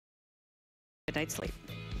Good night's sleep.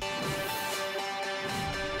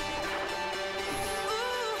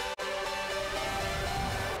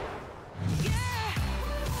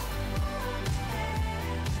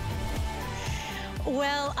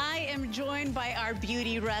 Well, I am joined by our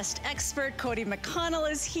Beautyrest expert, Cody McConnell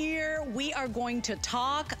is here. We are going to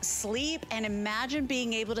talk, sleep, and imagine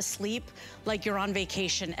being able to sleep like you're on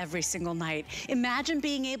vacation every single night. Imagine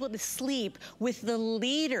being able to sleep with the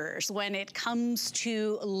leaders when it comes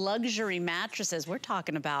to luxury mattresses. We're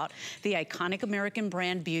talking about the iconic American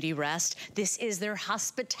brand Beautyrest. This is their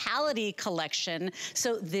hospitality collection.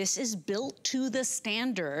 So this is built to the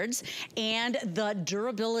standards and the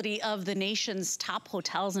durability of the nation's top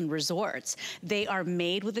hotels and resorts. They are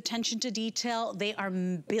made with attention to detail. They are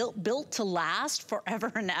built to last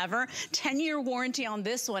forever and ever. 10-year warranty on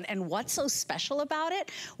this one. And what's so special about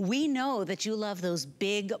it? We know that you love those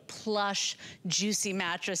big, plush, juicy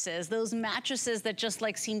mattresses. Those mattresses that just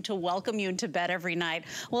like seem to welcome you into bed every night.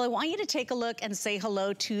 Well, I want you to take a look and say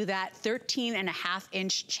hello to that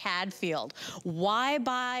 13.5-inch Chadfield. Why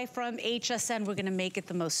buy from HSN? We're gonna make it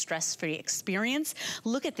the most stress-free experience.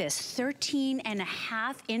 Look at this, 13.5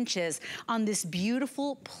 inches on this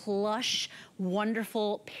beautiful, plush,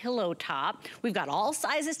 wonderful pillow top. We've got all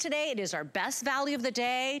sizes today. It is our best value of the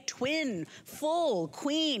day. Twin, full,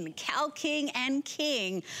 queen, Cal King, and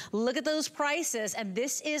king. Look at those prices. And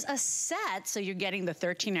this is a set, so you're getting the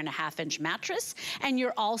 13.5-inch mattress, and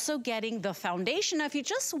you're also getting the foundation. Now, if you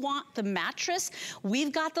just want the mattress,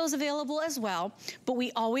 we've got those available as well, but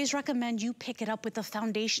we always recommend you pick it up with the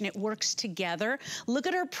foundation. It works together. Look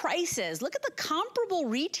at our prices. Look at the comparable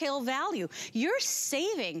retail value. You're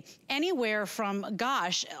saving anywhere from,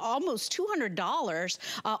 gosh, almost $200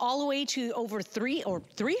 all the way to over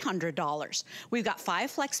 $300. We've got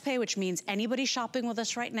 5 flex pay, which means anybody shopping with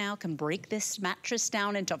us right now can break this mattress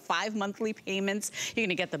down into 5 monthly payments. You're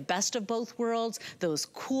gonna get the best of both worlds, those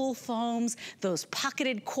cool foams, those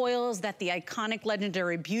pocketed coils that the iconic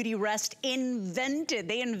legendary Beautyrest invented.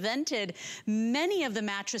 They invented many of the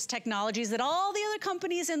mattress technologies that all the other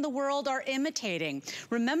companies in the world are imitating.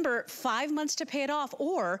 Remember, 5 months to pay it off,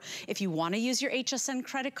 or if you wanna use your HSN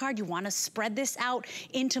credit card, you wanna spread this out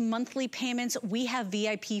into monthly payments, we have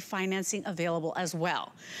VIP financing available as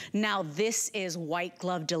well. Now, this is white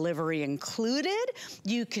glove delivery included.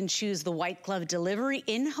 You can choose the white glove delivery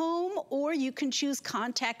in-home, or you can choose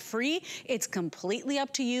contact-free. It's completely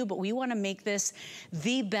up to you, but we wanna make this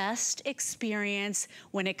the best experience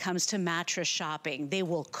when it comes to mattress shopping. They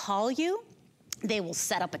will call you. They will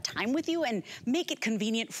set up a time with you and make it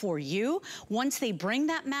convenient for you. Once they bring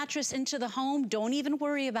that mattress into the home, don't even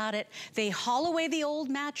worry about it. They haul away the old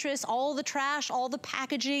mattress, all the trash, all the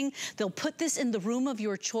packaging. They'll put this in the room of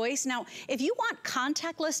your choice. Now, if you want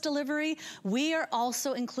contactless delivery, we are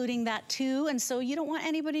also including that too. And so you don't want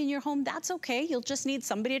anybody in your home, that's okay. You'll just need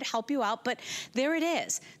somebody to help you out. But there it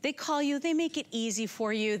is. They call you, they make it easy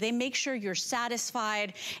for you. They make sure you're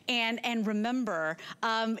satisfied. And remember,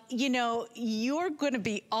 you know, you're gonna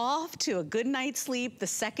be off to a good night's sleep the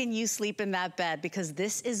second you sleep in that bed, because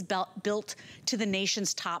this is built to the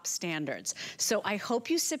nation's top standards. So I hope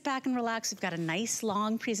you sit back and relax. We've got a nice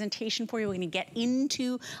long presentation for you. We're gonna get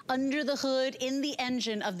into under the hood, in the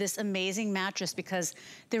engine of this amazing mattress, because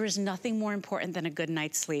there is nothing more important than a good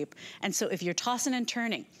night's sleep. And so if you're tossing and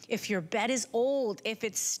turning, if your bed is old, if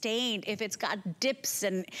it's stained, if it's got dips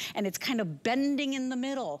and it's kind of bending in the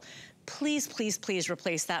middle, please, please, please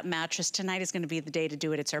replace that mattress. Tonight is gonna be the day to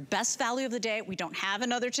do it. It's our best value of the day. We don't have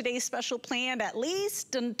another Today's Special planned, at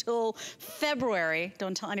least until February.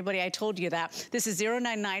 Don't tell anybody I told you that. This is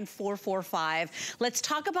 099445. Let's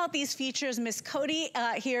talk about these features. Miss Cody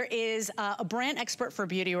here is a brand expert for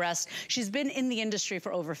Beautyrest. She's been in the industry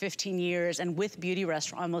for over 15 years and with Beautyrest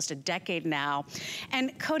for almost a decade now.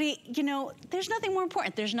 And Cody, you know, there's nothing more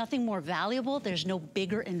important. There's nothing more valuable. There's no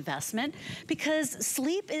bigger investment, because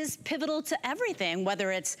sleep is pivotal to everything,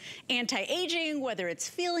 whether it's anti-aging, whether it's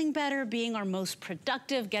feeling better, being our most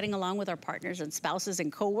productive, getting along with our partners and spouses and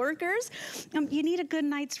coworkers. You need a good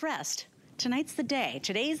night's rest. Tonight's the day.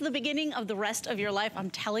 Today's the beginning of the rest of your life. I'm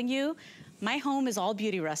telling you, my home is all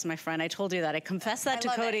Beautyrest, my friend. I told you that. I confessed that to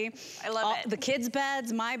Cody. I love it. The kids'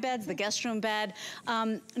 beds, my beds, the guest room bed.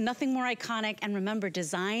 Nothing more iconic, and remember,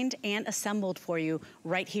 designed and assembled for you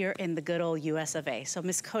right here in the good old US of A. So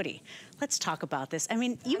Miss Cody, let's talk about this. I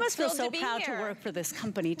mean, you must feel so proud to work for this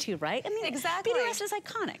company too, right? I mean, exactly. Beautyrest is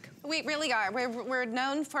iconic. We really are. We're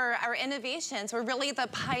known for our innovations. We're really the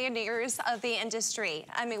pioneers of the industry.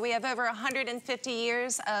 I mean, we have over 150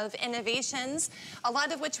 years of innovations, a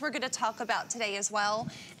lot of which we're going to talk about today as well.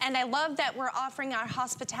 And I love that we're offering our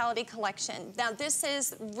hospitality collection. Now, this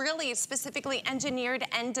is really specifically engineered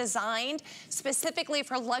and designed specifically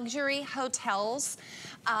for luxury hotels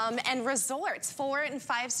and resorts, 4- and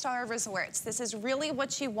 5-star resorts. This is really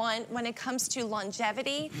what you want when it comes to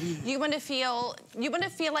longevity. You want to feel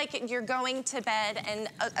like you're going to bed and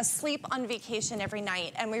asleep on vacation every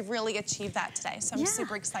night, and we've really achieved that today. So I'm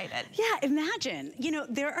super excited. Yeah, imagine. You know,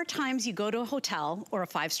 there are times you go to a hotel or a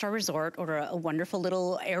 5-star resort or a wonderful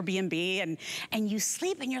little Airbnb and you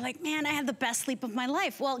sleep and you're like, man, I had the best sleep of my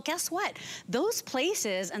life. Well, guess what? Those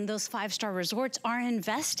places and those 5-star resorts are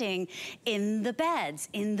investing in the beds,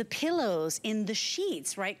 in the pillows, in the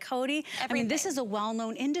sheets, right, Cody? Everything. I mean, this is a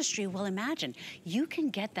well-known industry. Well, imagine, you can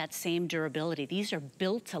get that same durability. These are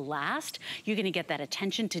built to last. You're gonna get that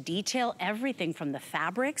attention to detail. Everything from the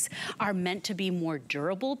fabrics are meant to be more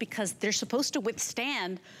durable because they're supposed to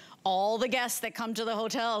withstand all the guests that come to the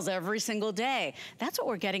hotels every single day. That's what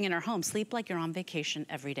we're getting in our home. Sleep like you're on vacation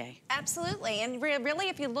every day. Absolutely, and really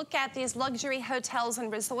if you look at these luxury hotels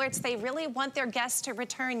and resorts, they really want their guests to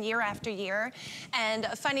return year after year. And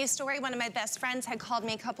a funny story, one of my best friends had called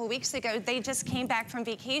me a couple weeks ago. They just came back from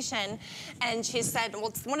vacation and she said, well,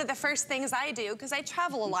 it's one of the first things I do, because I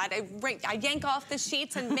travel a lot. I yank off the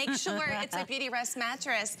sheets and make sure it's a Beautyrest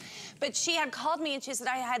mattress. But she had called me and she said,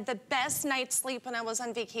 I had the best night's sleep when I was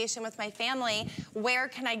on vacation with my family. Where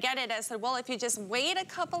can I get it? I said, well, if you just wait a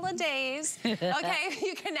couple of days, okay,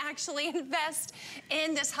 you can actually invest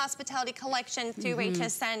in this hospitality collection through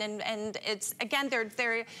HSN. And it's, again,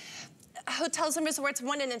 they're hotels and resorts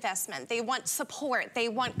want an investment. They want support. They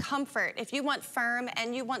want comfort. If you want firm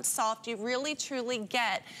and you want soft, you really truly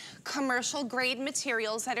get commercial grade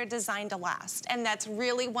materials that are designed to last. And that's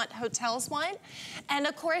really what hotels want. And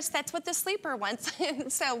of course, that's what the sleeper wants.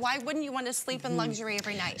 So why wouldn't you want to sleep in luxury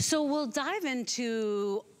every night? So we'll dive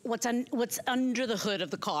into what's under the hood of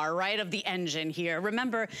the car, right, of the engine here.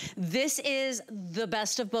 Remember, this is the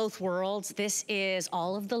best of both worlds. This is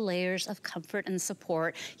all of the layers of comfort and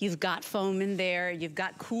support. You've got foam in there, you've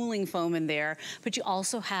got cooling foam in there, but you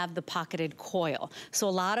also have the pocketed coil. So a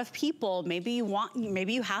lot of people, maybe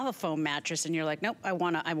you have a foam mattress and you're like, nope, I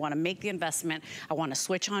wanna make the investment. I wanna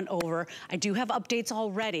switch on over. I do have updates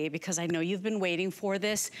already because I know you've been waiting for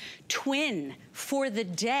this. Twin for the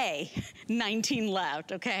day, 19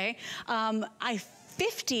 left, okay?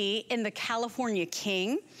 50 in the California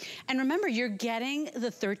King. And remember, you're getting the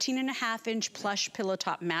 13.5-inch plush pillow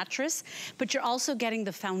top mattress, but you're also getting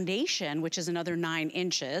the foundation, which is another 9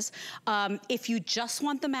 inches. If you just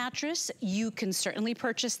want the mattress, you can certainly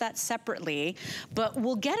purchase that separately, but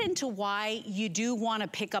we'll get into why you do want to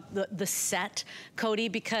pick up the set, Cody,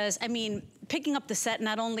 because, I mean, picking up the set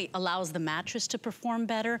not only allows the mattress to perform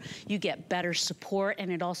better, you get better support,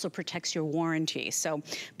 and it also protects your warranty. So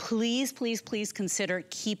please, please, please consider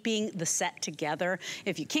keeping the set together.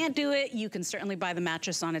 If you can't do it, you can certainly buy the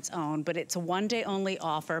mattress on its own, but it's a one-day only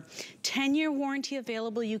offer. 10-year warranty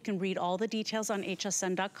available. You can read all the details on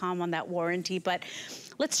hsn.com on that warranty, but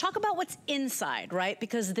let's talk about what's inside, right?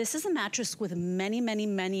 Because this is a mattress with many, many,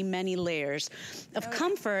 many, many layers of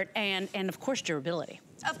comfort and of course, durability.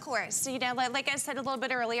 Of course, you know, like I said a little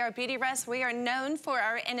bit earlier, at Beautyrest, we are known for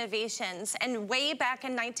our innovations. And way back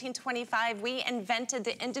in 1925, we invented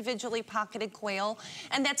the individually pocketed coil.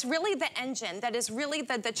 And that's really the engine. That is really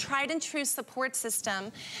the tried and true support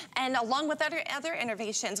system. And along with other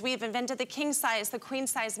innovations, we've invented the king size, the queen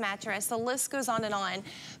size mattress. The list goes on and on.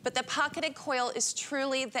 But the pocketed coil is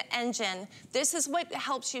truly the engine. This is what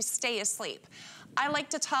helps you stay asleep. I like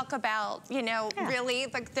to talk about, you know, really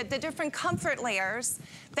the different comfort layers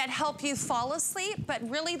that help you fall asleep, but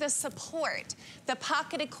really the support. The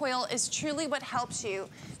pocketed coil is truly what helps you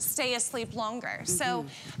stay asleep longer. So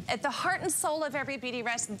at the heart and soul of every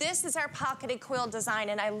Beautyrest, this is our pocketed coil design,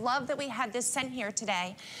 and I love that we had this sent here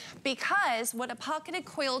today, because what a pocketed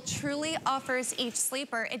coil truly offers each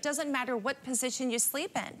sleeper, it doesn't matter what position you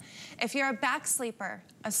sleep in. If you're a back sleeper,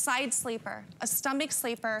 a side sleeper, a stomach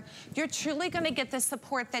sleeper, you're truly gonna get the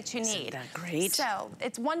support that you need. Isn't that great? So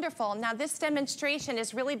it's wonderful. Now this demonstration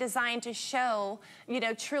is really designed to show, you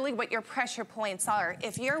know, truly what your pressure points are.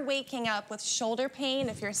 If you're waking up with shoulder pain,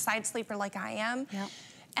 if you're a side sleeper like I am,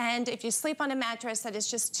 And if you sleep on a mattress that is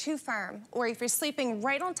just too firm, or if you're sleeping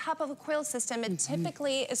right on top of a coil system, it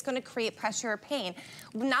typically is going to create pressure or pain.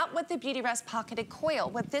 Not with the Beautyrest pocketed coil.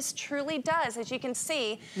 What this truly does, as you can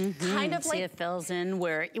see, kind of like... See, it fills in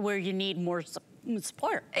where you need more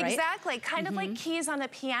support, right? Exactly, kind of like keys on a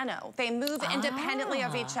piano. They move independently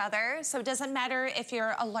of each other, so it doesn't matter if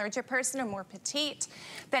you're a larger person or more petite,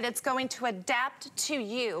 that it's going to adapt to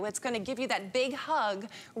you. It's going to give you that big hug,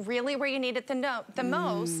 really where you need it the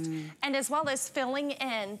most, and as well as filling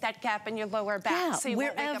in that gap in your lower back, so you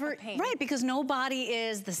won't wake up with pain. Right, because no body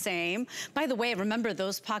is the same. By the way, remember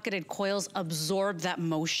those pocketed coils absorb that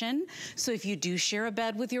motion, so if you do share a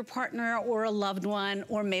bed with your partner or a loved one,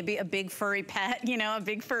 or maybe a big furry pet, you know, a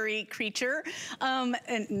big furry creature.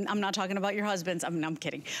 And I'm not talking about your husbands. I'm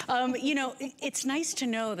kidding. You know, it's nice to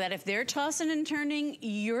know that if they're tossing and turning,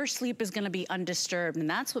 your sleep is going to be undisturbed. And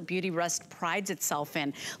that's what Beautyrest prides itself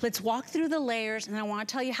in. Let's walk through the layers, and I want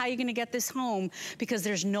to tell you how you're going to get this home, because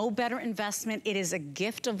there's no better investment. It is a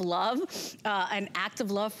gift of love, an act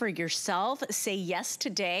of love for yourself. Say yes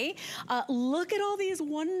today. Look at all these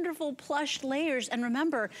wonderful plush layers. And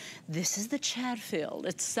remember, this is the Chatfield.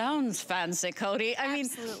 It sounds fancy, Cody. I mean,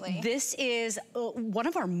 this is one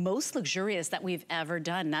of our most luxurious that we've ever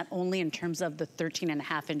done, not only in terms of the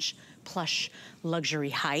 13.5-inch plush luxury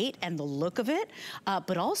height and the look of it,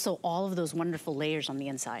 but also all of those wonderful layers on the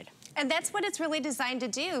inside. And that's what it's really designed to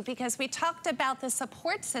do, because we talked about the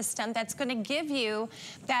support system that's going to give you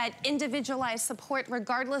that individualized support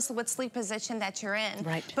regardless of what sleep position that you're in.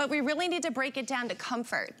 Right. But we really need to break it down to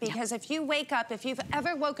comfort, because if you wake up, if you've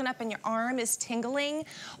ever woken up and your arm is tingling,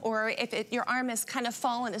 or if your arm is kind of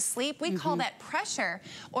fallen asleep, we call that pressure.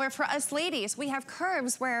 Or for us ladies, we have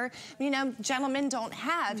curves where, you know, gentlemen don't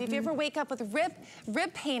have. If you ever wake up with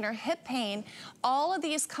rib pain or hip pain, all of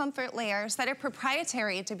these comfort layers that are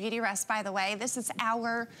proprietary to Beautyrest, by the way, this is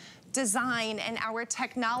our design and our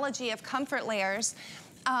technology of comfort layers,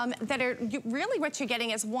 that are really what you're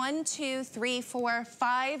getting is 1, 2, 3, 4,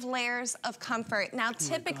 5 layers of comfort. Now,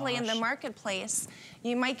 typically in the marketplace,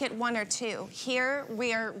 you might get 1 or 2. Here,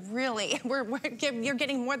 we are really, you're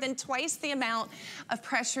getting more than twice the amount of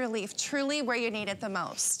pressure relief, truly where you need it the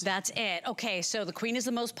most. That's it. Okay, so the Queen is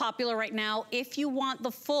the most popular right now. If you want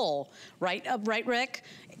the full, right, Rick?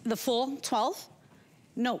 The full 12?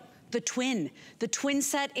 No, the twin. The twin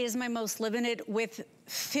set is my most limited, with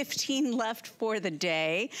 15 left for the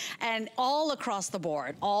day, and all across the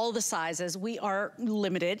board, all the sizes, we are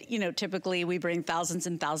limited. You know, typically we bring thousands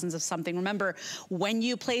and thousands of something. Remember, when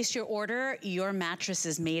you place your order, your mattress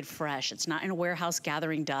is made fresh. It's not in a warehouse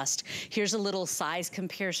gathering dust. Here's a little size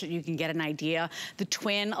compare so you can get an idea. The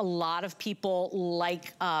twin, a lot of people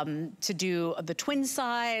like to do the twin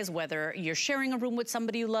size, whether you're sharing a room with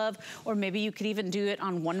somebody you love, or maybe you could even do it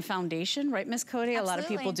on one foundation, right, Miss Cody? Absolutely. A lot of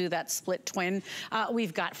people do that split twin.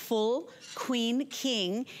 We've got full, queen,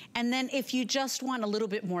 king, and then if you just want a little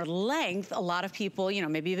bit more length, a lot of people, you know,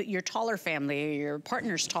 maybe your taller family, or your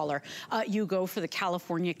partner's taller, you go for the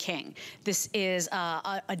California king. This is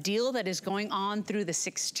a deal that is going on through the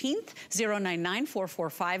 16th.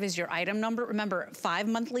 099445 is your item number. Remember, 5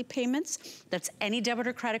 monthly payments. That's any debit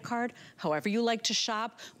or credit card, however you like to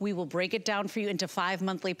shop. We will break it down for you into 5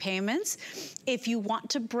 monthly payments. If you want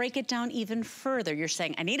to break it down even further, you're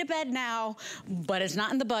saying, I need a bed now, but it's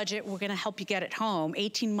not in the budget, we're gonna help you get it home.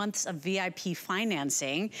 18 months of VIP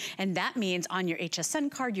financing, and that means on your HSN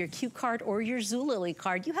card, your Q card, or your Zulily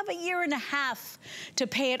card, you have a 1.5 years to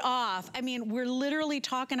pay it off. I mean, we're literally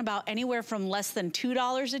talking about anywhere from less than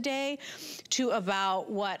 $2 a day to about,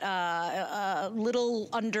 what, a little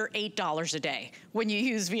under $8 a day when you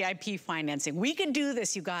use VIP financing. We can do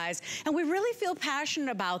this, you guys, and we really feel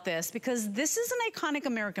passionate about this because this is an iconic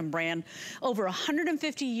American brand, over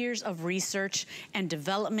 150 years of research and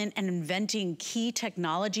development and inventing key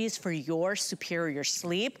technologies for your superior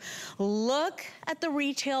sleep. Look at the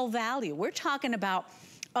retail value. We're talking about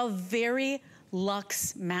a very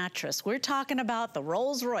luxe mattress. We're talking about the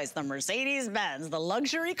Rolls Royce, the Mercedes-Benz, the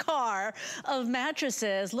luxury car of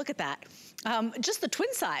mattresses. Look at that. Just the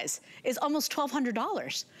twin size is almost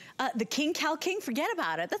 $1,200. The King Cal King, forget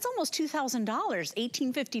about it. That's almost $2,000,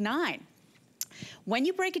 $1,859. When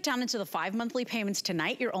you break it down into the 5 monthly payments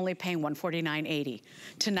tonight, you're only paying $149.80.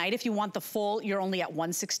 Tonight, if you want the full, you're only at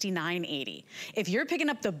 $169.80. If you're picking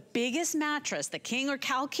up the biggest mattress, the King or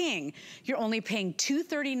Cal King, you're only paying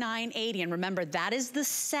 $239.80. And remember, that is the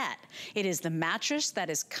set. It is the mattress that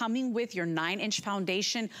is coming with your 9-inch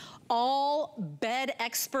foundation, all bed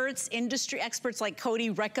experts, industry experts like Cody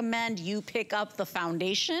recommend you pick up the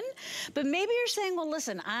foundation. But maybe you're saying, well,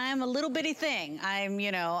 listen, I'm a little bitty thing. I'm,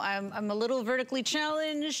 you know, I'm a little vertically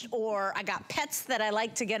challenged, or I got pets that I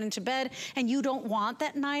like to get into bed, and you don't want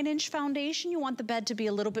that 9-inch foundation. You want the bed to be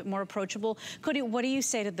a little bit more approachable. Cody, what do you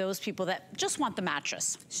say to those people that just want the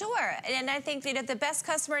mattress? Sure, and I think that the best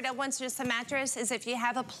customer that wants just a mattress is if you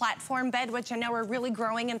have a platform bed, which I know are really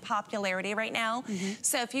growing in popularity right now.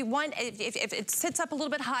 So if you want, if it sits up a little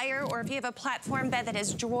bit higher, or if you have a platform bed that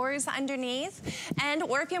has drawers underneath, and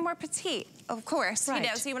or if you're more petite, of course, you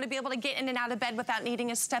know, so you want to be able to get in and out of bed without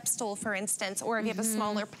needing a step stool, for instance, or if you have a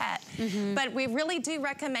smaller pet. But we really do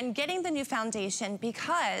recommend getting the new foundation,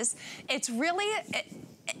 because it's really,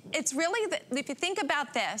 if you think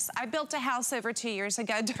about this, I built a house over 2 years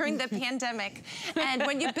ago during the pandemic. And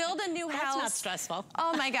when you build a new house. That's not stressful.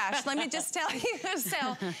 Oh my gosh, let me just tell you.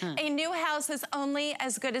 So a new house is only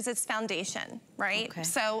as good as its foundation, right? Okay.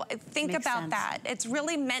 So think about that. It's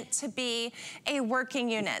really meant to be a working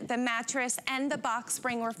unit. The mattress and the box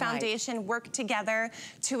spring or foundation work together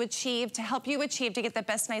to help you achieve to get the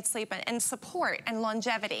best night's sleep and support and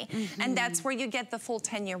longevity. And that's where you get the full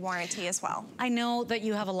 10-year warranty as well. I know that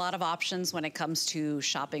you have a lot of options when it comes to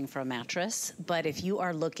shopping for a mattress, but if you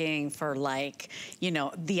are looking for, like, you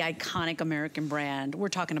know, the iconic American brand, we're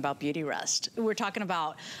talking about Beautyrest. We're talking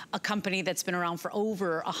about a company that's been around for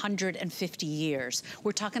over 150 years.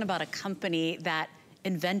 We're talking about a company that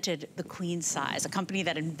invented the queen size, a company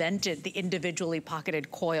that invented the individually pocketed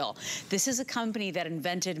coil. This is a company that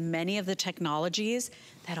invented many of the technologies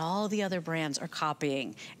that all the other brands are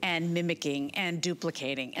copying and mimicking and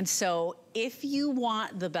duplicating. And so if you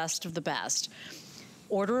want the best of the best,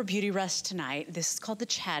 order a Beautyrest tonight. This is called the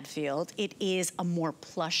Chadfield. It is a more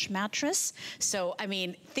plush mattress. So, I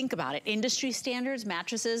mean, think about it. Industry standards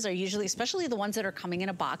mattresses are usually, especially the ones that are coming in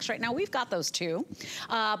a box right now, we've got those too.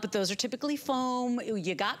 But those are typically foam.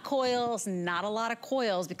 You got coils, not a lot of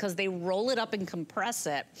coils, because they roll it up and compress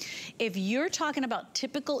it. If you're talking about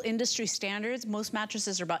typical industry standards, most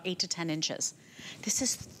mattresses are about 8 to 10 inches. This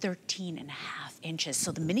is 13.5 inches.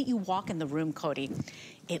 So the minute you walk in the room, Cody,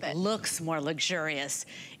 it looks more luxurious.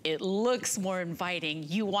 It looks more inviting.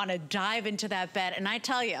 You want to dive into that bed. And I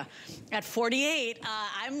tell you, at 48,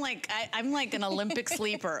 I'm like an Olympic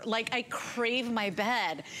sleeper. Like, I crave my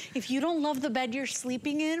bed. If you don't love the bed you're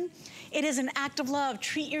sleeping in, it is an act of love.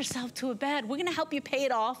 Treat yourself to a bed. We're gonna help you pay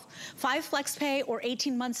it off. 5 flex pay or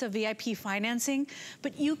 18 months of VIP financing.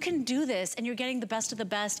 But you can do this, and you're getting the best of the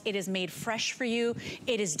best. It is made fresh for you.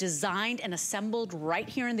 It is designed and assembled right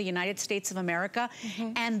here in the United States of America.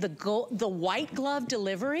 And the white glove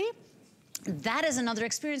delivery, that is another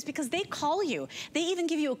experience, because they call you. They even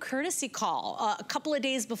give you a courtesy call a couple of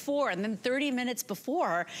days before, and then 30 minutes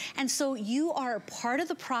before. And so you are part of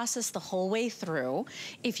the process the whole way through.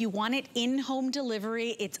 If you want it in-home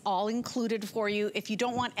delivery, it's all included for you. If you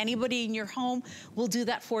don't want anybody in your home, we'll do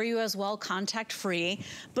that for you as well, contact free.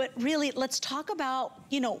 But really, let's talk about,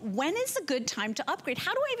 you know, when is a good time to upgrade?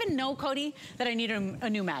 How do I even know, Cody, that I need a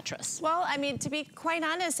new mattress? Well, I mean, to be quite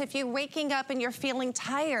honest, if you're waking up and you're feeling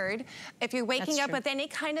tired, if you're waking up with any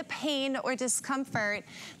kind of pain or discomfort,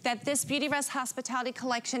 that this Beautyrest Hospitality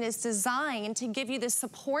Collection is designed to give you the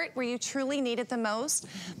support where you truly need it the most,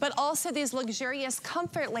 but also these luxurious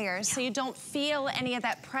comfort layers, so you don't feel any of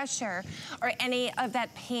that pressure or any of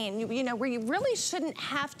that pain, you know, where you really shouldn't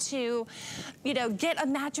have to, you know, get a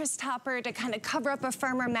mattress topper to kind of cover up a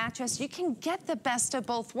firmer mattress. You can get the best of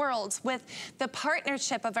both worlds with the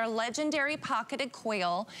partnership of our legendary pocketed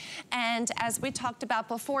coil. And as we talked about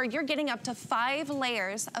before, you're getting up to 5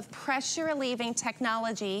 layers of pressure relieving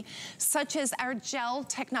technology, such as our gel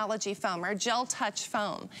technology foam, our gel touch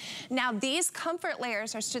foam. Now, these comfort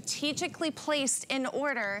layers are strategically placed in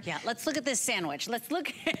order. Yeah, let's look at this sandwich. Let's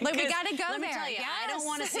look. Look, we gotta go there. Let me tell you, I don't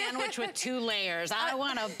want a sandwich with 2 layers. I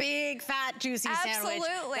want a big, fat, juicy sandwich.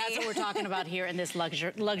 Absolutely. That's what we're talking about here in this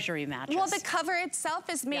luxury mattress. Well, the cover itself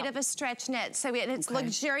is made of a stretch knit, so it's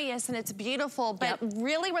luxurious and it's beautiful, but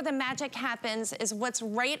really where the magic happens is what's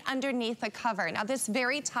right underneath the cover. Now, this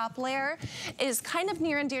very top layer is kind of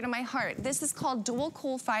near and dear to my heart. This is called dual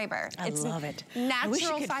cool fiber. I love it. Natural I wish you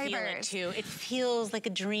could fibers. feel it too. It feels like a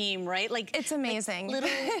dream, right? Like, it's amazing. Like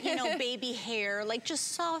little, you know, baby hair, like just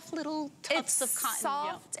soft little tufts of cotton. It's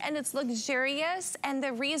soft and it's luxurious, and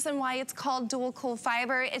the reason why it's called dual cool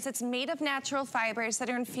fiber is it's made of natural fibers that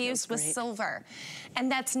are infused with silver.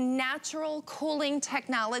 And that's natural cooling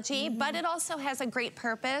technology, but it also has a great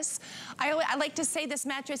purpose. I like to say this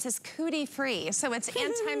mattress is cool cootie-free. So it's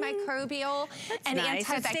antimicrobial and nice.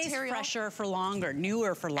 antibacterial. It stays fresher for longer,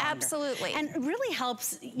 newer for longer. Absolutely. And it really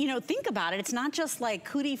helps, you know, think about it. It's not just like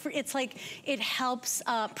cootie-free. It's like it helps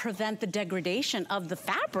prevent the degradation of the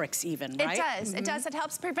fabrics even, right? It does. It does. It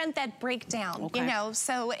helps prevent that breakdown, Okay. you know.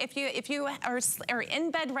 So if you are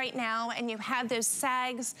in bed right now and you have those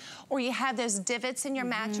sags or you have those divots in your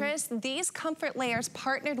mattress, these comfort layers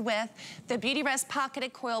partnered with the Beautyrest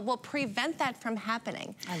pocketed coil will prevent that from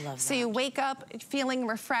happening. I love that. So you wake up feeling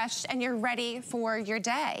refreshed and you're ready for your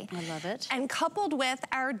day. I love it. And coupled with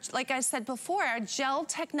our, like I said before, our gel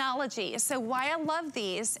technology. So why I love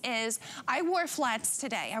these is I wore flats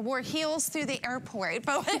today. I wore heels through the airport.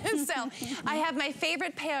 But so I have my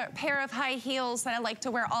favorite pair of high heels that I like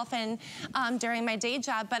to wear often during my day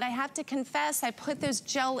job. But I have to confess, I put those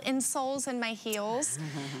gel insoles in my heels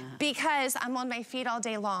because I'm on my feet all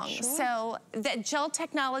day long. Sure. So the gel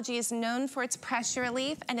technology is known for its pressure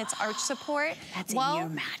relief and its arch support. That's in your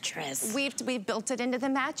mattress. We've built it into the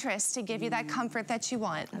mattress to give you that comfort that you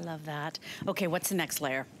want. I love that. Okay, what's the next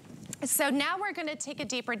layer? So now we're going to take a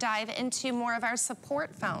deeper dive into more of our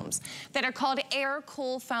support foams that are called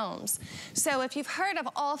air-cool foams. So if you've heard of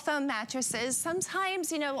all-foam mattresses,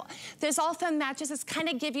 sometimes, you know, those all-foam mattresses kind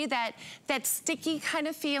of give you that sticky kind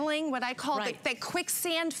of feeling, what I call that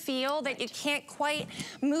quicksand feel that you can't quite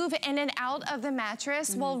move in and out of the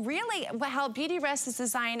mattress. Well, really, how Beautyrest has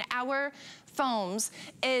designed our foams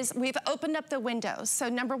is we've opened up the windows. So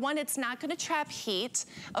number one, it's not going to trap heat.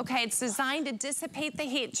 Okay, it's designed to dissipate the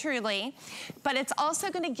heat truly, but it's also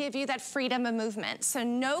going to give you that freedom of movement. So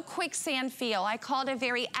no quicksand feel. I call it a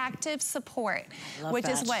very active support, which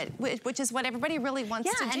is what everybody really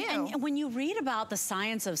wants to do. And when you read about the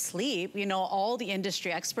science of sleep, you know, all the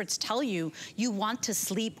industry experts tell you you want to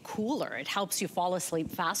sleep cooler. It helps you fall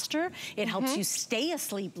asleep faster. It helps you stay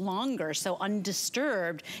asleep longer, so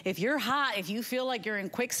undisturbed. If you're hot, if you feel like you're in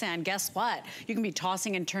quicksand, guess what? You can be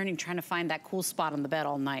tossing and turning, trying to find that cool spot on the bed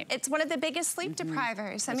all night. It's one of the biggest sleep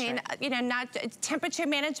deprivers. I mean, you know, not temperature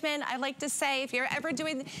management. I like to say, if you're ever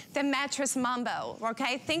doing the mattress mambo,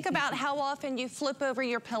 okay, think about how often you flip over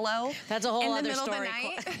your pillow. That's a whole in other the middle story.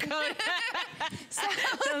 Of the night. So,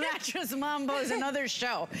 the mattress mambo is another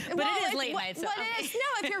show, but it is late night. So.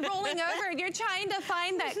 If you're rolling over and you're trying to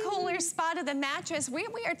find that cooler spot of the mattress, we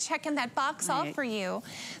are checking that box off for you,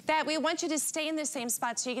 that we want you to stay in the same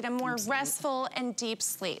spot so you get a more restful and deep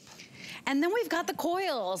sleep. And then we've got the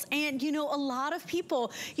coils. And, you know, a lot of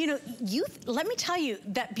people, you know, let me tell you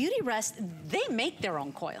that Beautyrest, they make their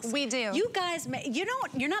own coils. We do. You guys,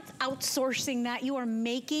 you're not outsourcing that. You are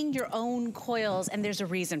making your own coils. And there's a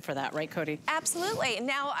reason for that, right, Cody? Absolutely.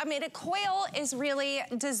 Now, I mean, a coil is really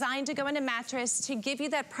designed to go in a mattress to give you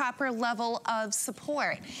that proper level of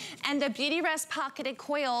support. And the Beautyrest pocketed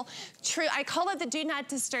coil, I call it the do not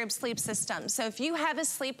disturb sleep system. So if you have a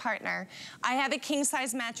sleep partner, I have a king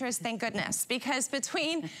size mattress, thank goodness, because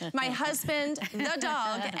between my husband, the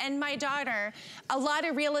dog, and my daughter, a lot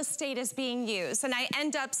of real estate is being used, and I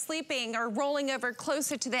end up sleeping or rolling over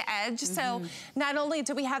closer to the edge. So not only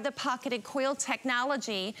do we have the pocketed coil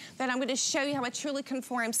technology that I'm going to show you how it truly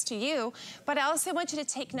conforms to you, but I also want you to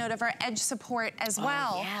take note of our edge support as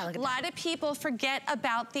well. Yeah, look at a lot of people forget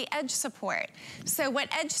about the edge support. So what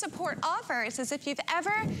edge support offers is if you've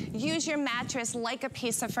ever used your mattress like a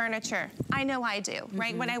piece of furniture, I know I do,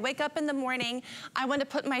 right? When I wake up in the morning, I want to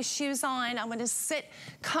put my shoes on, I want to sit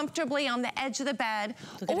comfortably on the edge of the bed.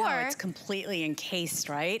 Look at how it's completely encased,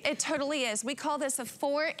 right? It totally is. We call this a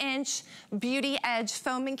 4-inch Beauty Edge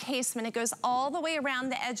foam encasement. It goes all the way around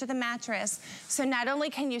the edge of the mattress. So not only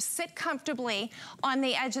can you sit comfortably on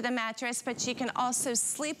the edge of the mattress, but you can also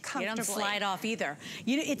sleep comfortably. You don't slide off either.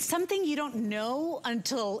 It's something you don't know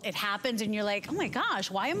until it happens and you're like, oh my gosh,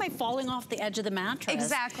 why am I falling off the edge of the mattress?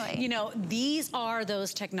 Exactly. You know, these are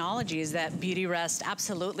those technologies that Beautyrest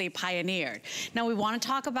absolutely pioneered. Now we want to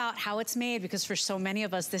talk about how it's made, because for so many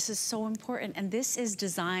of us, this is so important. And this is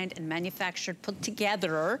designed and manufactured, put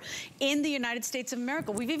together in the United States of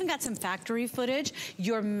America. We've even got some factory footage.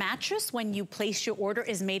 Your mattress, when you place your order,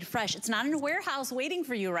 is made fresh. It's not in a warehouse waiting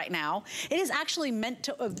for you right now. It is actually made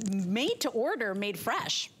to order, made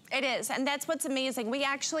fresh. It is, and that's what's amazing. We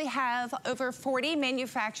actually have over 40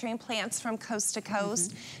 manufacturing plants from coast to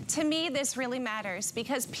coast. To me, this really matters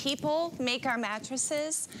because people make our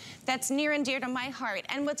mattresses. That's near and dear to my heart.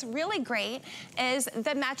 And what's really great is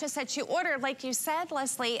the mattress that you order, like you said,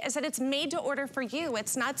 Leslie, is that it's made to order for you.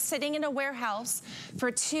 It's not sitting in a warehouse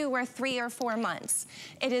for 2 or 3 or 4 months.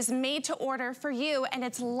 It is made to order for you, and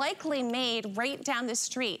it's likely made right down the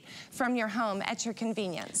street from your home at your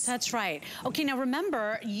convenience. That's right. Okay, now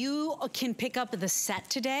remember, you can pick up the set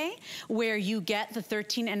today where you get the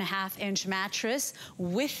 13.5-inch mattress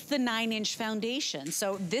with the 9-inch foundation.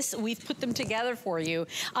 So this, we've put them together for you.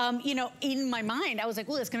 You know, in my mind, I was like,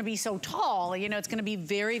 well, it's gonna be so tall. You know, it's gonna be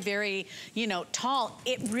very, very, you know, tall.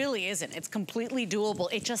 It really isn't. It's completely doable.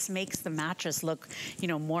 It just makes the mattress look, you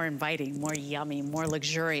know, more inviting, more yummy, more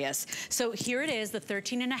luxurious. So here it is, the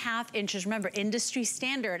 13.5 inches. Remember, industry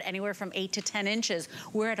standard, anywhere from 8 to 10 inches.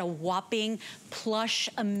 We're at a whopping, plush,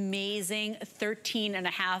 amazing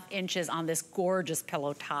 13.5 inches on this gorgeous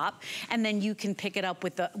pillow top. And then you can pick it up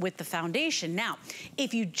with the foundation. Now,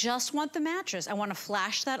 if you just want the mattress, I wanna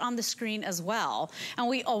flash that on the screen as well. And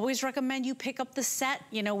we always recommend you pick up the set.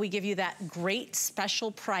 You know, we give you that great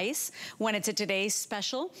special price when it's a today's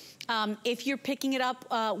special. If you're picking it up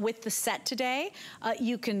with the set today,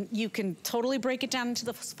 you can totally break it down into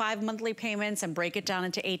the 5 monthly payments and break it down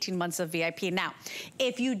into 18 months of VIP. Now,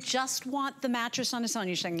 if you just want the mattress on its own,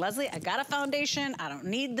 you're saying, Leslie, I got a foundation, I don't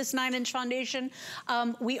need this 9-inch foundation.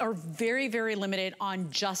 We are very, very limited on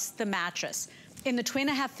just the mattress. In the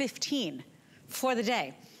 2.5 15 for the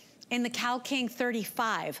day. In the Cal King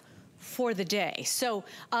 35 for the day. So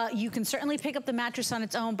you can certainly pick up the mattress on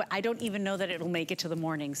its own, but I don't even know that it'll make it to the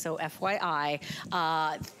morning. So FYI,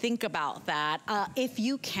 think about that. If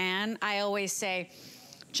you can, I always say,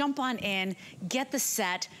 jump on in, get the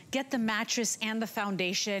set, get the mattress and the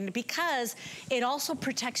foundation, because it also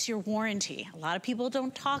protects your warranty. A lot of people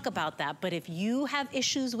don't talk about that, but if you have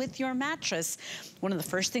issues with your mattress, one of the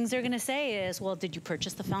first things they're gonna say is, well, did you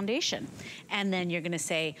purchase the foundation? And then you're gonna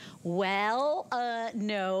say, well,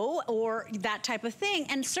 no, or that type of thing.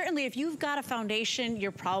 And certainly if you've got a foundation, you're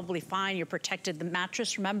probably fine, you're protected. The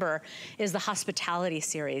mattress, remember, is the hospitality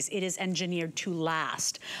series. It is engineered to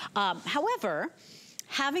last. However,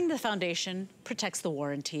 having the foundation protects the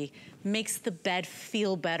warranty, makes the bed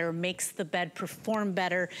feel better, makes the bed perform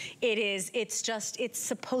better. It's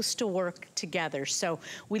supposed to work together. So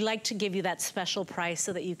we like to give you that special price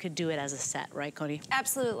so that you could do it as a set, right, Cody?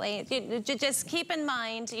 Absolutely. Just keep in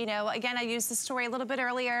mind, you know, again, I used the story a little bit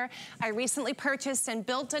earlier. I recently purchased and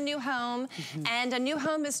built a new home, and a new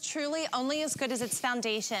home is truly only as good as its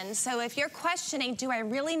foundation. So if you're questioning, do I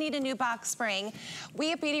really need a new box spring?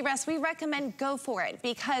 We at Beautyrest, we recommend go for it,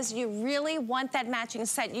 because you really want that matching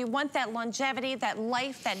set. You want that longevity, that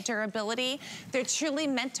life, that durability. They're truly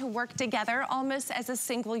meant to work together almost as a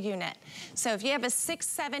single unit. So if you have a 6,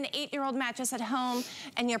 7, 8-year-old mattress at home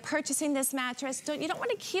and you're purchasing this mattress, you don't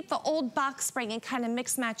want to keep the old box spring and kind of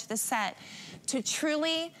mix match the set. To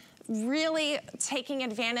truly really taking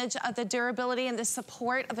advantage of the durability and the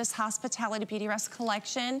support of this Hospitality Beautyrest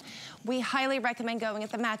collection, we highly recommend going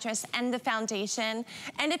with the mattress and the foundation.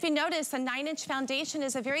 And if you notice, the 9-inch foundation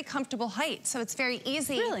is a very comfortable height, so it's very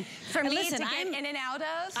easy for me to get in and out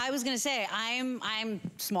of. I was gonna say, I'm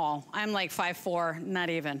small. I'm like 5'4", not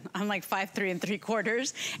even. I'm like 5'3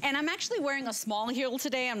 3/4", and I'm actually wearing a small heel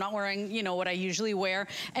today. I'm not wearing, you know, what I usually wear,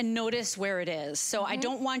 and notice where it is. So I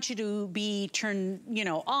don't want you to be turned, you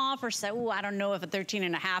know, off or say, oh, I don't know if a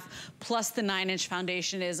 13.5 plus the 9-inch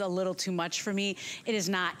foundation is a little too much for me. It is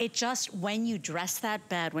not. It just, when you dress that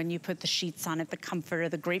bed, when you put the sheets on it, the comforter,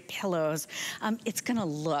 the great pillows, it's gonna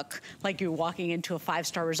look like you're walking into a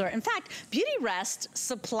 5-star resort. In fact, Beautyrest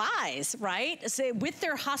supplies, right? So with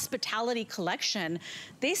their hospitality collection,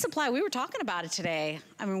 they supply, we were talking about it today.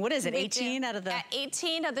 I mean, what is it, 18 out of the...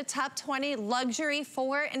 18 of the top 20 luxury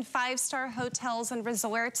 4- and 5-star hotels and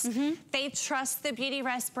resorts. They trust the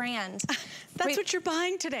Beautyrest brand. That's what you're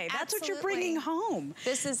buying today. That's what you're bringing home.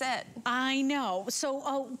 This is it. I know.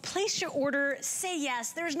 So place your order, say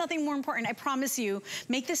yes. There's nothing more important, I promise you.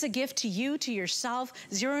 Make this a gift to you, to yourself.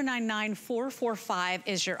 099445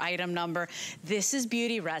 is your item number. This is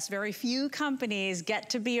Beautyrest. Very few companies get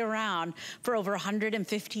to be around for over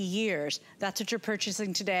 150 years. That's what you're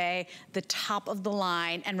purchasing today, the top of the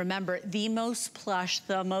line. And remember, the most plush,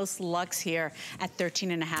 the most luxe here at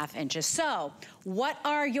 13.5 inches. So what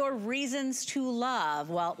are your reasons to love?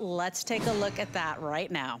 Well, let's take a look at that right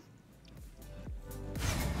now.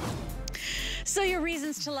 So your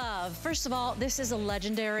reasons to love. First of all, this is a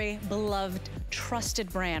legendary, beloved, trusted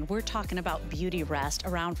brand. We're talking about Beautyrest,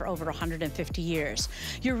 around for over 150 years.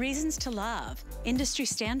 Your reasons to love. Industry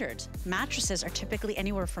standards. Mattresses are typically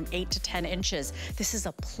anywhere from 8 to 10 inches. This is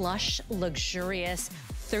a plush, luxurious,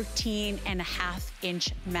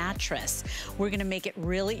 13.5-inch mattress. We're gonna make it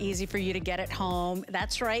really easy for you to get it home.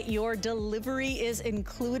 That's right, your delivery is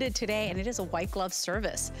included today, and it is a white glove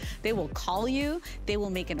service. They will call you, they will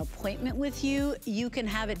make an appointment with you. You can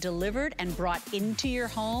have it delivered and brought into your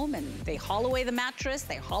home, and they haul away the mattress,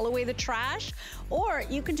 they haul away the trash, or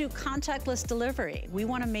you can do contactless delivery. We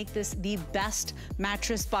wanna make this the best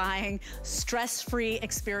mattress buying, stress-free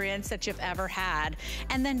experience that you've ever had.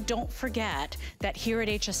 And then don't forget that here at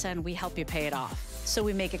HSN, we help you pay it off. So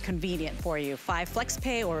we make it convenient for you. 5 flex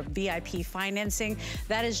pay or VIP financing.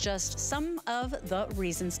 That is just some of the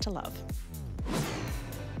reasons to love.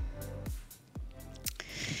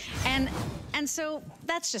 And so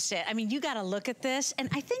that's just it. I mean, you gotta look at this. And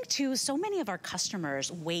I think too, so many of our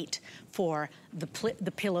customers wait for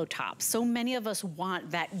the pillow top. So many of us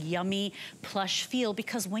want that yummy plush feel,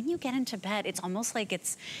 because when you get into bed, it's almost like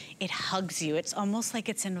it hugs you. It's almost like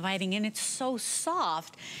it's inviting in. It's so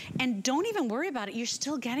soft. And don't even worry about it. You're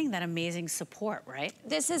still getting that amazing support, right?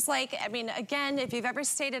 This is like, I mean, again, if you've ever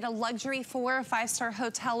stayed at a luxury 4 or 5-star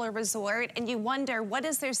hotel or resort and you wonder, what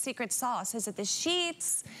is their secret sauce? Is it the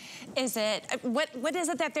sheets? Is it, what is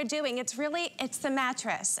it that they're doing? It's the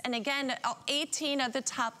mattress. And again, 18 of the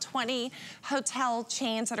top 20 hotel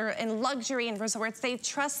chains that are in luxury and resorts, they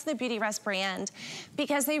trust the Beautyrest brand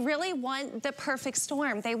because they really want the perfect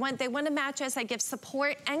storm. They want a mattress that gives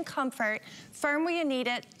support and comfort, firm where you need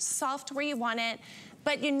it, soft where you want it,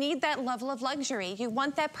 but you need that level of luxury. You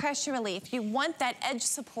want that pressure relief. You want that edge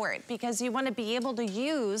support because you want to be able to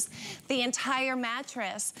use the entire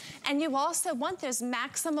mattress. And you also want those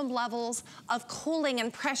maximum levels of cooling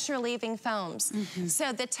and pressure relieving foams.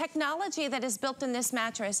 So the technology that is built in this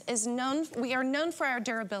mattress is we are known for our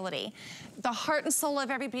durability. The heart and soul of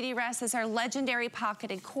every Beautyrest is our legendary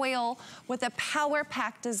pocketed coil with a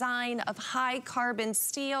power-packed design of high carbon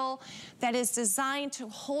steel that is designed to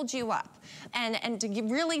hold you up and to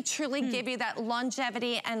really truly give you that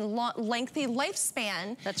longevity and lengthy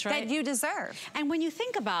lifespan that you deserve. And when you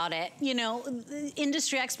think about it, you know,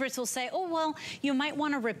 industry experts will say, oh, well, you might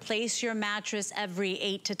want to replace your mattress every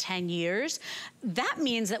 8 to 10 years. That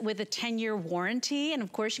means that with a 10-year warranty, and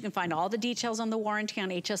of course you can find all the details on the warranty on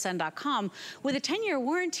hsn.com, with a 10-year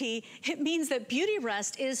warranty, it means that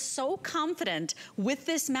Beautyrest is so confident with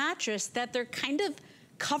this mattress that they're kind of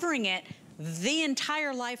covering it the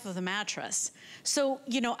entire life of the mattress. So,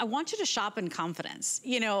 you know, I want you to shop in confidence.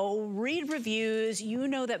 You know, read reviews. You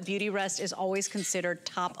know that Beautyrest is always considered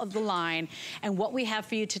top of the line. And what we have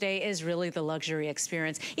for you today is really the luxury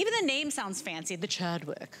experience. Even the name sounds fancy, the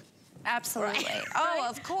Chadwick. Absolutely. Right. Oh,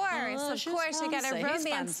 of course. Oh, of course, you got to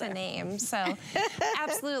romance the name. So,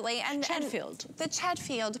 absolutely. And Chadfield. The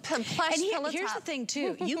Chadfield plush pillow top. Here's the thing,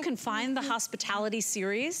 too. You can find the hospitality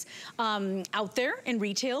series out there in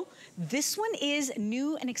retail. This one is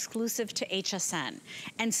new and exclusive to HSN.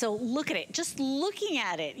 And so look at it. Just looking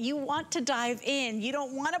at it, you want to dive in. You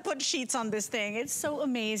don't want to put sheets on this thing. It's so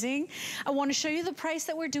amazing. I want to show you the price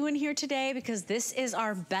that we're doing here today because this is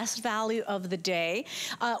our best value of the day.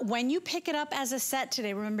 When you pick it up as a set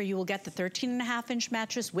today, remember you will get the 13.5-inch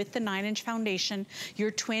mattress with the 9-inch foundation.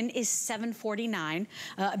 Your twin is $749.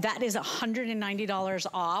 That is $190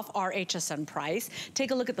 off our HSN price.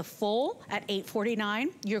 Take a look at the full at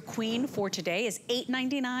 $849. Your queen for today is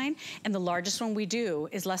 $899, and the largest one we do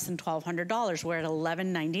is less than $1,200. We're at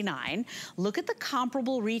 $1,199. Look at the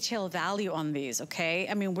comparable retail value on these, okay?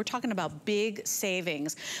 I mean, we're talking about big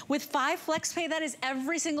savings. With 5 flex pay, that is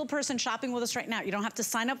every single person shopping with us right now. You don't have to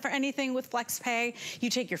sign up for anything with FlexPay. You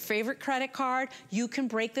take your favorite credit card, you can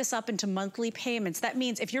break this up into monthly payments. That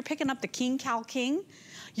means if you're picking up the King Cal King,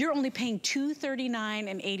 you're only paying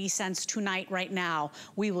 $239.80 tonight right now.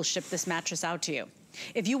 We will ship this mattress out to you.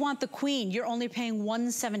 If you want the queen, you're only paying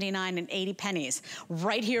 $179.80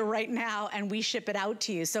 right here, right now, and we ship it out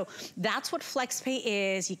to you. So that's what FlexPay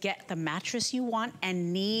is. You get the mattress you want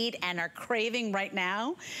and need and are craving right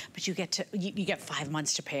now, but you get 5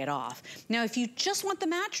 months to pay it off. Now, if you just want the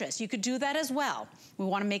mattress, you could do that as well. We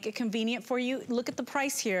want to make it convenient for you. Look at the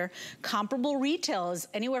price here. Comparable retail is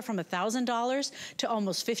anywhere from $1,000 to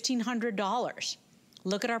almost $1,500.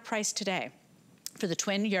 Look at our price today. For the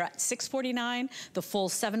twin, you're at $649, the full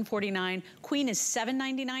 $749. Queen is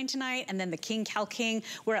 $799 tonight, and then the King Cal King,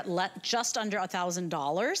 we're at just under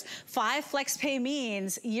 $1,000. 5 flex pay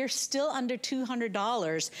means you're still under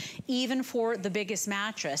 $200, even for the biggest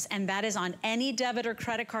mattress, and that is on any debit or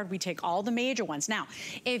credit card. We take all the major ones. Now,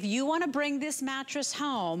 if you want to bring this mattress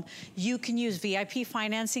home, you can use VIP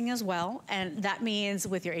financing as well, and that means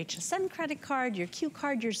with your HSN credit card, your Q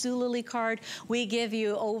card, your Zulily card, we give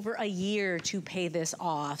you over a year to pay this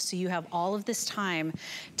off. So you have all of this time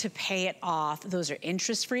to pay it off. Those are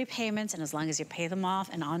interest-free payments, and as long as you pay them off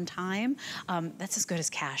and on time, that's as good as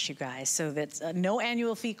cash, you guys. So that's no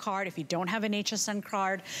annual fee card. If you don't have an HSN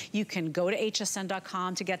card, you can go to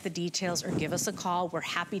hsn.com to get the details or give us a call. We're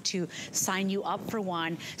happy to sign you up for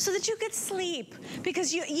one so that you get sleep,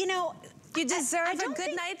 because you know, you deserve a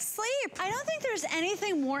good night's sleep. I don't think there's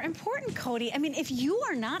anything more important, Cody. I mean, if you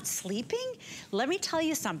are not sleeping, let me tell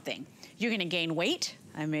you something. You're gonna gain weight.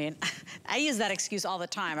 I mean, I use that excuse all the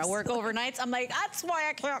time. I work overnights. I'm like, that's why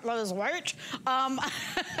I can't lose weight.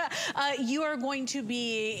 You are going to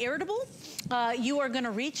be irritable. You are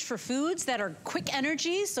gonna reach for foods that are quick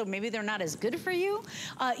energy, so maybe they're not as good for you.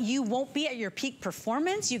 You won't be at your peak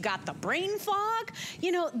performance. You got the brain fog.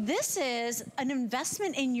 You know, this is an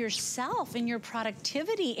investment in yourself, in your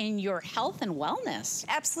productivity, in your health and wellness.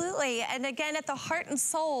 Absolutely, and again, at the heart and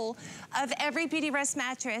soul of every Beautyrest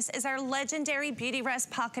mattress is our legendary Beautyrest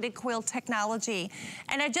pocketed coil technology.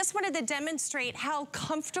 And I just wanted to demonstrate how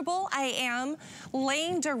comfortable I am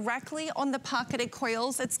laying directly on the pocketed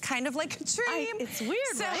coils. It's kind of like a dream. It's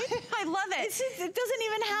weird, right? I love it. It doesn't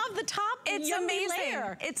even have the top yummy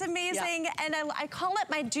layer. It's amazing. Yeah. And I call it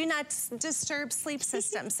my do not disturb sleep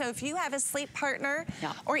system. So if you have a sleep partner,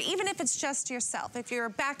 or even if it's just yourself, if you're a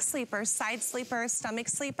back sleeper, side sleeper, stomach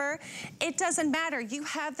sleeper, it doesn't matter. You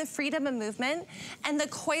have the freedom of movement, and the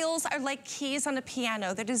coils are like keys on a piano.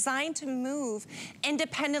 They're designed to move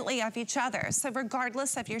independently of each other. So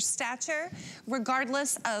regardless of your stature,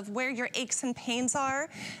 regardless of where your aches and pains are,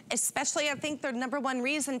 especially I think the #1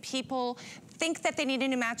 reason people think that they need a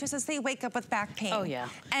new mattress is they wake up with back pain. Oh yeah.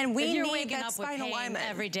 And we need waking that up with spinal pain alignment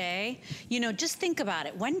every day. You know, just think about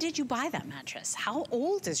it. When did you buy that mattress? How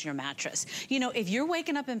old is your mattress? You know, if you're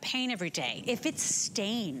waking up in pain every day, if it's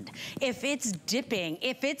stained, if it's dipping,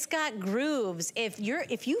 if it's got grooves, if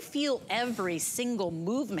you feel every single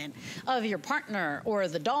movement of your partner or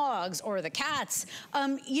the dogs or the cats,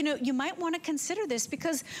 you know, you might want to consider this,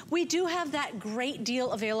 because we do have that great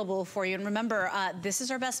deal available for you. And remember, this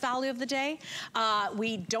is our best value of the day.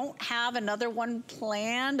 We don't have another one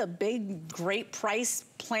planned, a big, great price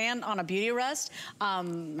planned on a Beautyrest.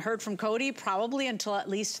 Heard from Cody, probably until at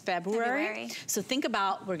least February. So think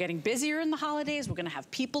about, we're getting busier in the holidays. We're gonna have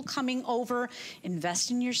people coming over.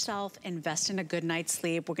 Invest in yourself, invest in a good night's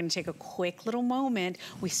sleep. We're gonna take a quick little moment.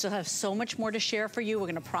 We still have so much more to share for you. We're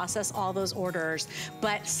gonna process all those orders,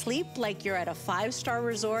 but sleep like you're at a 5-star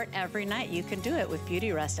resort every night. You can do it with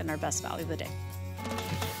Beautyrest and our best value of the day.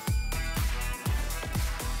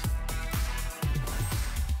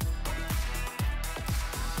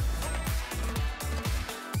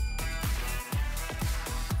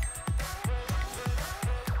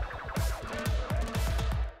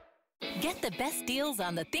 Get the best deals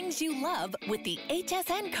on the things you love with the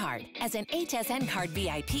HSN card. As an HSN card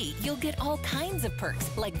VIP, you'll get all kinds of perks,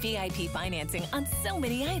 like VIP financing on so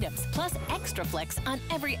many items, plus extra flex on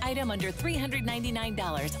every item under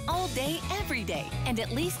 $399 all day, every day, and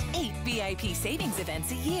at least 8 VIP savings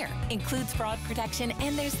events a year. Includes fraud protection,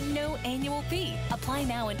 and there's no annual fee. Apply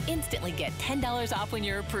now and instantly get $10 off when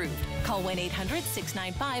you're approved. Call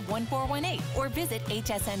 1-800-695-1418 or visit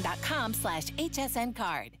hsn.com/HSN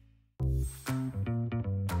card.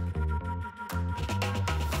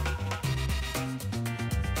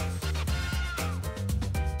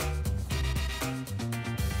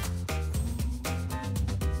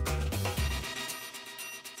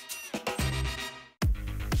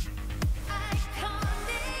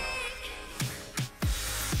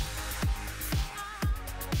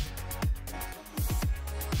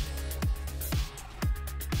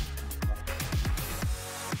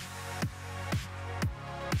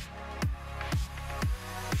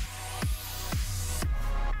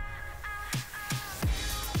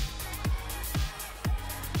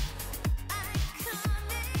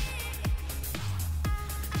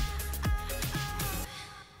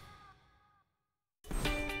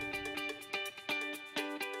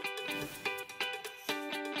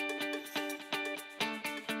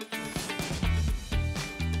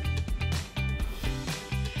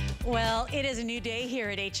 Well, it is a new day here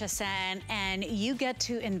at HSN, and you get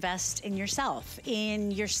to invest in yourself,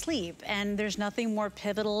 in your sleep. And there's nothing more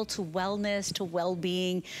pivotal to wellness, to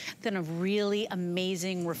well-being, than a really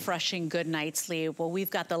amazing, refreshing, good night's sleep. Well,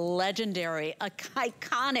 we've got the legendary,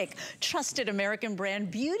 iconic, trusted American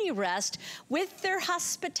brand Beautyrest with their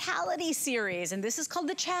hospitality series. And this is called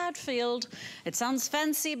the Chatfield. It sounds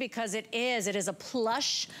fancy because it is. It is a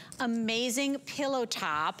plush, amazing pillow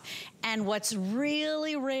top. And what's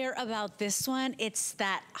really rare better about this one, it's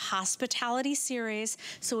that hospitality series.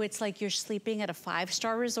 So it's like you're sleeping at a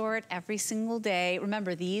 5-star resort every single day.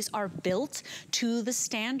 Remember, these are built to the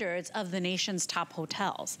standards of the nation's top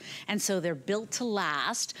hotels. And so they're built to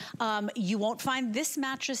last. You won't find this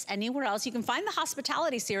mattress anywhere else. You can find the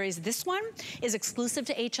hospitality series. This one is exclusive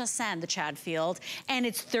to HSN, the Chadfield, and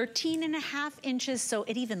it's 13.5 inches, so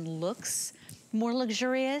it even looks more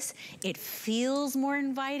luxurious. It feels more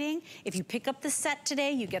inviting. If you pick up the set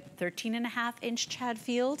today, you get the 13.5-inch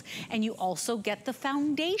Chadfield, and you also get the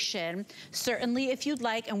foundation. Certainly, if you'd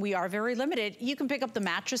like, and we are very limited, you can pick up the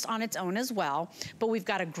mattress on its own as well. But we've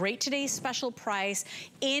got a great today's special price.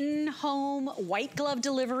 In-home white glove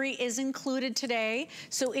delivery is included today.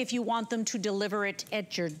 So if you want them to deliver it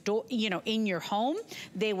at your door, you know, in your home,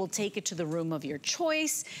 they will take it to the room of your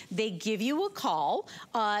choice. They give you a call.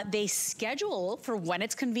 They schedule for when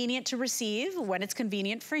it's convenient to receive, when it's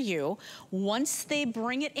convenient for you. Once they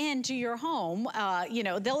bring it into your home, you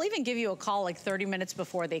know, they'll even give you a call like 30 minutes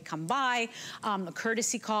before they come by, a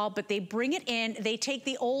courtesy call, but they bring it in, they take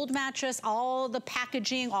the old mattress, all the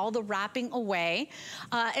packaging, all the wrapping away,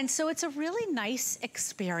 and so it's a really nice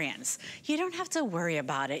experience. You don't have to worry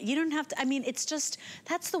about it. You don't have to, I mean, it's just,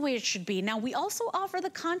 that's the way it should be. Now, we also offer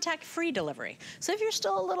the contact-free delivery. So if you're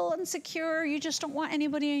still a little insecure, you just don't want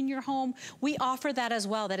anybody in your home, we offer that as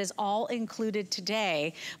well. That is all included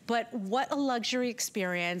today. But what a luxury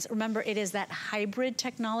experience. Remember, it is that hybrid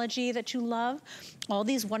technology that you love. All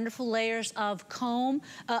these wonderful layers of foam,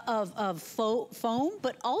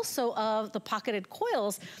 but also of the pocketed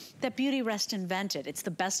coils that Beautyrest invented. It's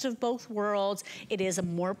the best of both worlds. It is a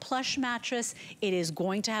more plush mattress. It is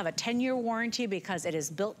going to have a 10-year warranty because it is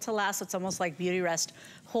built to last. It's almost like Beautyrest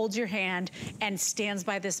holds your hand and stands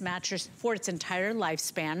by this mattress for its entire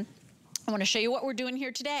lifespan. I want to show you what we're doing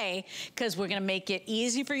here today because we're going to make it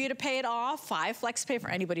easy for you to pay it off. 5 flex pay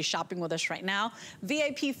for anybody shopping with us right now.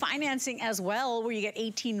 VIP financing as well, where you get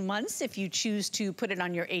 18 months if you choose to put it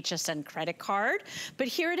on your HSN credit card. But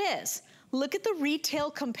here it is. Look at the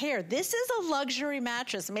retail compare. This is a luxury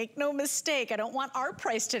mattress. Make no mistake. I don't want our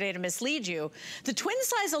price today to mislead you. The twin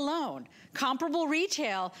size alone, comparable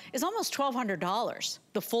retail, is almost $1,200.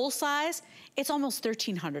 The full size, it's almost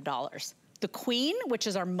 $1,300. The queen, which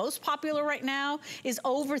is our most popular right now, is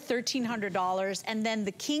over $1,300. And then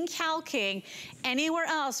the King Cal King, anywhere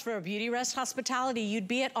else for a Beautyrest hospitality, you'd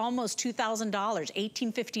be at almost $2,000.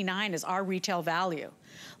 $1,859 is our retail value.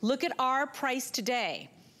 Look at our price today.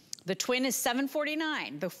 The twin is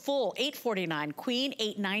 $749, the full $849, queen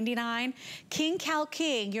 $899. King Cal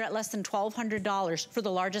King, you're at less than $1,200 for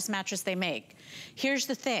the largest mattress they make. Here's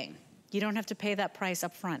the thing, you don't have to pay that price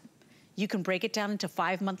up front. You can break it down into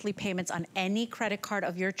 5 monthly payments on any credit card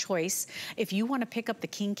of your choice. If you want to pick up the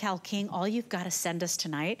King Cal King, all you've got to send us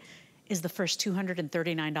tonight is the first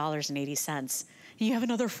 $239.80. You have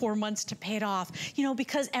another 4 months to pay it off, you know,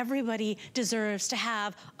 because everybody deserves to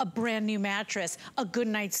have a brand new mattress, a good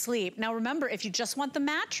night's sleep. Now remember, if you just want the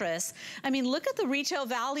mattress, I mean, look at the retail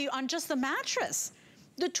value on just the mattress.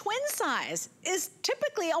 The twin size is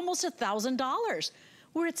typically almost $1,000.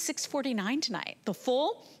 We're at $649 tonight. The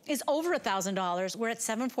full is over $1,000. We're at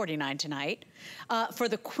 $749 tonight. For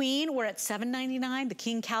the queen, we're at $799. The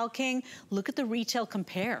King Cal King, look at the retail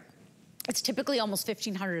compare. It's typically almost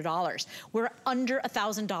 $1,500. We're under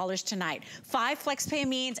 $1,000 tonight. 5 flex pay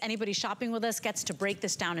means anybody shopping with us gets to break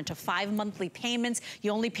this down into 5 monthly payments.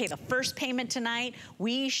 You only pay the first payment tonight.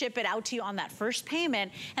 We ship it out to you on that first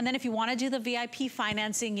payment. And then if you want to do the VIP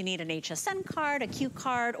financing, you need an HSN card, a Q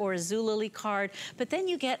card, or a Zulily card. But then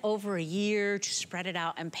you get over a year to spread it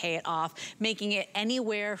out and pay it off, making it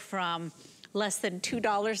anywhere from less than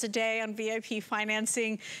 $2 a day on VIP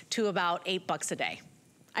financing to about $8 a day.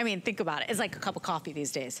 I mean, think about it. It's like a cup of coffee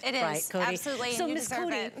these days. It is, right, Cody? Absolutely. So Miss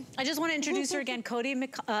Cody, I just want to introduce her again. Cody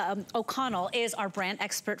O'Connell is our brand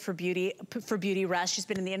expert for Beautyrest. She's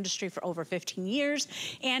been in the industry for over 15 years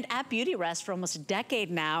and at Beautyrest for almost a decade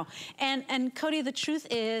now. And Cody, the truth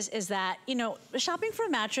is that, you know, shopping for a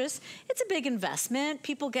mattress, it's a big investment.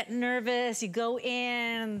 People get nervous. You go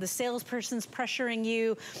in, the salesperson's pressuring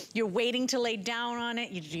you. You're waiting to lay down on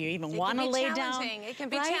it. Do you even want to lay down? It can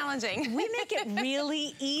be challenging. We make it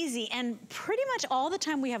really easy, and pretty much all the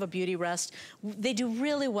time we have a Beautyrest, they do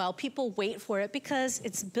really well. People wait for it because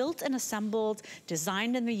it's built and assembled,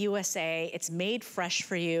 designed in the USA, it's made fresh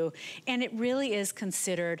for you, and it really is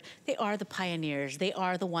considered, they are the pioneers. They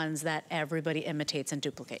are the ones that everybody imitates and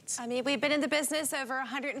duplicates. I mean, we've been in the business over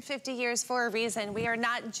 150 years for a reason. We are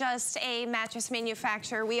not just a mattress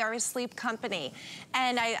manufacturer, we are a sleep company.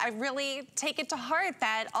 And I really take it to heart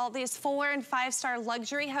that all these 4- and 5-star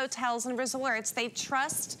luxury hotels and resorts, they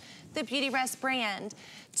trust the Beautyrest brand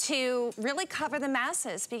to really cover the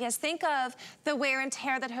masses, because think of the wear and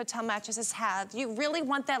tear that hotel mattresses have. You really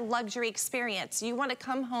want that luxury experience. You want to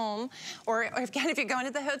come home, or again, if you're going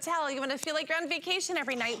to the hotel, you want to feel like you're on vacation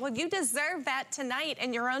every night. Well, you deserve that tonight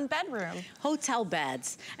in your own bedroom. Hotel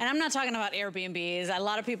beds. And I'm not talking about Airbnbs. A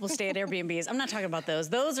lot of people stay at Airbnbs. I'm not talking about those.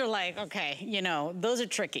 Those are like, okay, you know, those are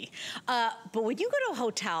tricky. But when you go to a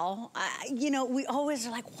hotel, you know, we always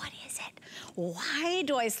are like, what is it? Why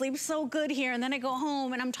do I sleep so good here and then I go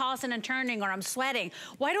home and I'm tossing and turning, or I'm sweating?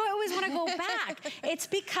 Why do I always want to go back? It's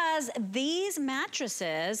because these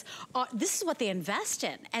mattresses, this is what they invest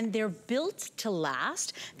in, and they're built to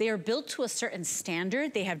last. They are built to a certain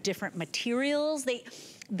standard. They have different materials.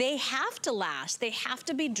 They have to last. They have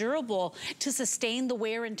to be durable to sustain the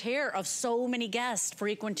wear and tear of so many guests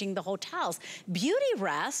frequenting the hotels.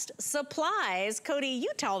 Beautyrest supplies, Cody,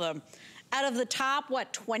 you tell them, out of the top,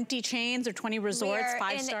 what, 20 chains or 20 resorts,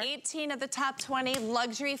 5-star? We're in 18 of the top 20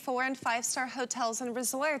 luxury 4- and 5-star hotels and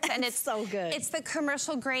resorts. And it's so good. It's the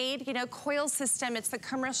commercial grade, you know, coil system. It's the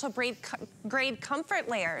commercial grade comfort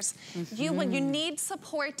layers. You need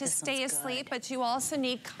support to stay asleep, but you also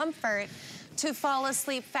need comfort to fall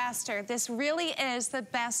asleep faster. This really is the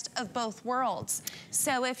best of both worlds.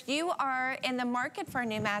 So if you are in the market for a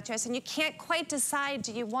new mattress and you can't quite decide,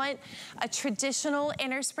 do you want a traditional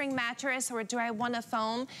inner spring mattress or do I want a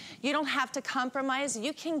foam? You don't have to compromise.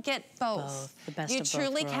 You can get both. The best you of both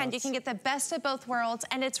truly worlds. can. You can get the best of both worlds,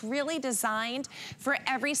 and it's really designed for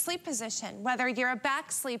every sleep position. Whether you're a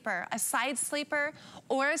back sleeper, a side sleeper,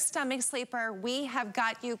 or a stomach sleeper, we have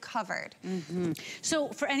got you covered. So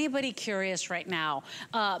for anybody curious right now,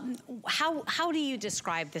 how do you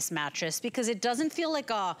describe this mattress? Because it doesn't feel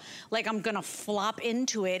like I'm gonna flop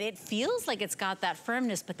into it. It feels like it's got that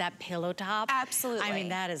firmness, but that pillow top. Absolutely. I mean,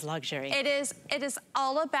 that is luxury. It is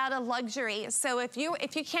all about a luxury. So if you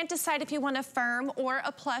can't decide if you want a firm or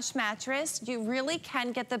a plush mattress, you really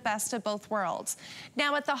can get the best of both worlds.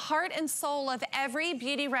 Now, at the heart and soul of every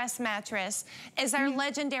Beautyrest mattress is our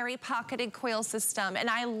legendary pocketed coil system, and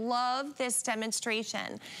I love this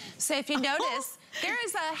demonstration. So if you notice, there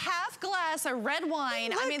is a half glass of red wine.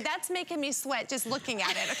 Look. I mean, that's making me sweat just looking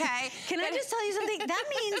at it, okay? Can I just tell you something? That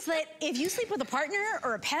means that if you sleep with a partner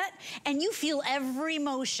or a pet and you feel every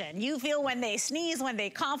motion, you feel when they sneeze, when they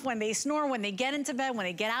cough, when they snore, when they get into bed, when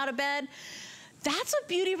they get out of bed, that's what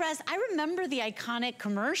Beautyrest, I remember the iconic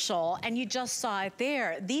commercial, and you just saw it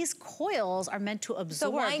there. These coils are meant to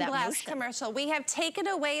absorb that motion. The wine glass commercial. We have taken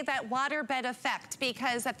away that waterbed effect,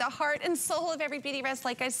 because at the heart and soul of every Beautyrest,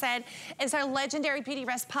 like I said, is our legendary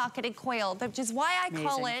Beautyrest pocketed coil, which is why I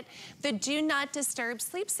call it the do not disturb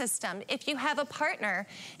sleep system. If you have a partner,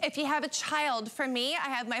 if you have a child, for me, I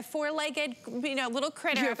have my four-legged, you know, little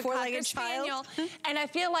critter, your four-legged child, and I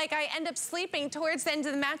feel like I end up sleeping towards the end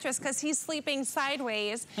of the mattress because he's sleeping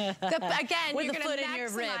sideways. Again, with you're the going to foot in your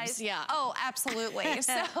ribs, yeah. Oh, absolutely.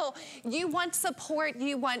 So you want support,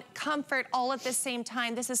 you want comfort all at the same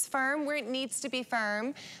time. This is firm where it needs to be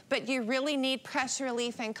firm, but you really need pressure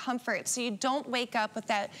relief and comfort, so you don't wake up with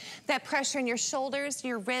that pressure in your shoulders,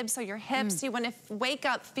 your ribs, or your hips. You want to wake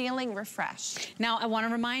up feeling refreshed. Now, I want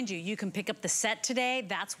to remind you, you can pick up the set today.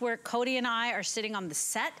 That's where Cody and I are sitting on the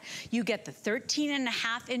set. You get the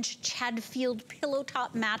 13.5-inch Chadfield pillow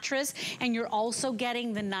top mattress, and you're also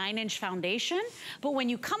getting the 9-inch foundation. But when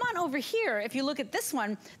you come on over here, if you look at this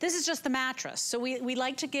one, this is just the mattress. So we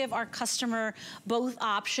like to give our customer both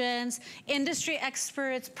options. Industry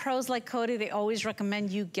experts, pros like Cody, they always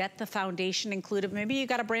recommend you get the foundation included. Maybe you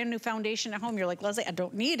got a brand new foundation at home. You're like, Leslie, I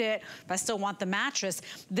don't need it, but I still want the mattress.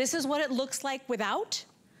 This is what it looks like without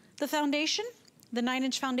the foundation, the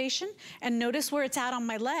 9-inch foundation. And notice where it's at on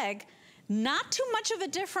my leg. Not too much of a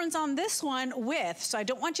difference on this one with, so I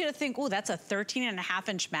don't want you to think, oh, that's a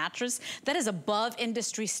 13.5-inch mattress. That is above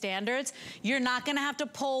industry standards. You're not gonna have to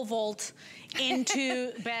pole vault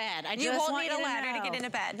into bed. You won't need a ladder to get into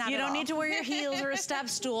bed, not at all. You don't need to wear your heels or a step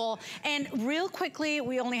stool. And real quickly,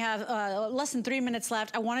 we only have less than 3 minutes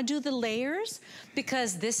left. I wanna do the layers,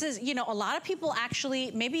 because this is, you know, a lot of people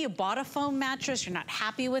actually, maybe you bought a foam mattress, you're not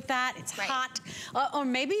happy with that, it's hot. Or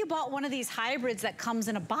maybe you bought one of these hybrids that comes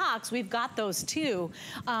in a box. We've got those too.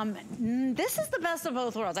 This is the best of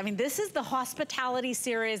both worlds. I mean, this is the hospitality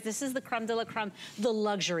series. This is the creme de la creme, the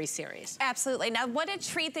luxury series. Absolutely. Now, what a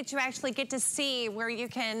treat that you actually get to see where you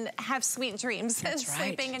can have sweet dreams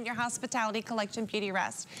sleeping in your hospitality collection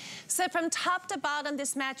Beautyrest. So from top to bottom,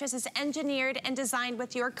 this mattress is engineered and designed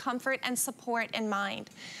with your comfort and support in mind.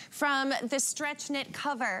 From the stretch knit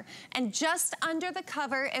cover, and just under the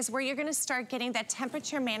cover is where you're going to start getting that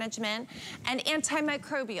temperature management and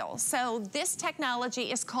antimicrobial. So So this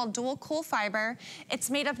technology is called dual cool fiber. It's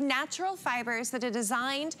made of natural fibers that are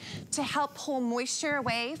designed to help pull moisture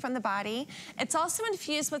away from the body. It's also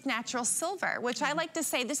infused with natural silver, which I like to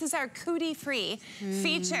say this is our cootie-free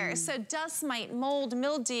feature. So dust mite, mold,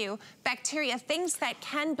 mildew, bacteria, things that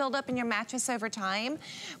can build up in your mattress over time.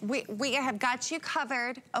 We have got you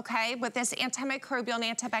covered, okay, with this antimicrobial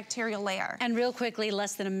and antibacterial layer. And real quickly,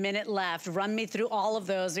 less than a minute left. Run me through all of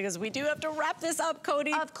those because we do have to wrap this up,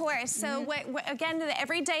 Cody. Of course. So again, the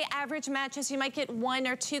everyday average mattress, you might get 1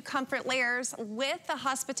 or 2 comfort layers. With the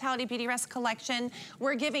Hospitality Beautyrest collection,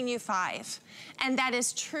 we're giving you 5. And that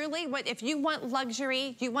is truly what, if you want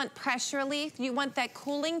luxury, you want pressure relief, you want that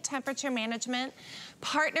cooling temperature management,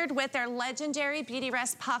 partnered with our legendary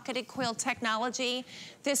Beautyrest pocketed coil technology,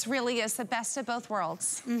 this really is the best of both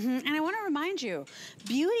worlds. And I want to remind you,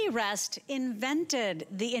 Beautyrest invented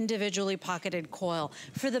the individually pocketed coil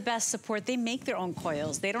for the best support. They make their own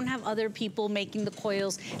coils. They don't have other people making the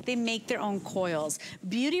coils. They make their own coils.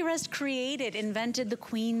 Beautyrest invented the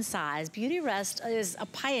queen size. Beautyrest is a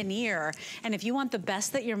pioneer. And if you want the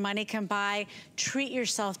best that your money can buy, treat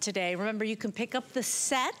yourself today. Remember, you can pick up the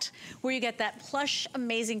set where you get that plush,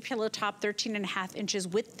 amazing pillow top, 13.5 inches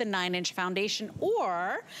with the 9-inch foundation,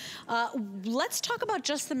 or let's talk about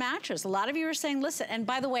just the mattress. A lot of you are saying, listen, and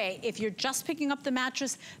by the way, if you're just picking up the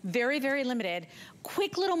mattress, very, very limited.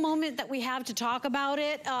 Quick little moment that we have to talk about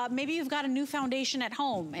it. Maybe you've got a new foundation at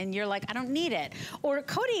home and you're like, I don't need it. Or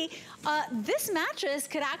Cody, this mattress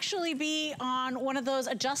could actually be on one of those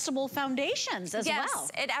adjustable foundations as well.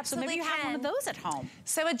 Yes, it absolutely can. So maybe you have one of those at home.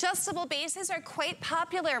 So adjustable bases are quite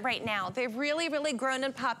popular right now. They've really, really grown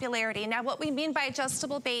in popularity. Now, what we mean by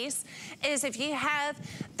adjustable base is if you have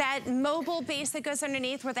that mobile base that goes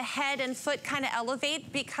underneath where the head and foot kind of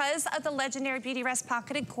elevate, because of the legendary Beautyrest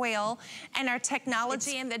pocketed coil and our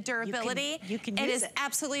technology and the durability, it is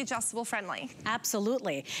absolutely adjustable friendly.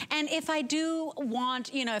 Absolutely. And if I do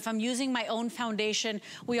want, you know, if I'm using my own foundation,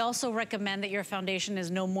 we also recommend that your foundation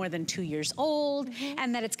is no more than 2 years old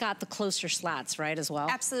and that it's got the closer slats, right, as well?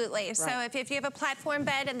 Absolutely. Right. So if you have a platform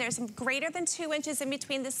bed and there's greater than 2 inches in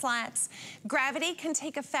between the slats, gravity can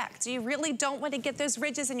take effect. You really don't want to get those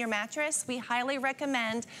ridges in your mattress. We highly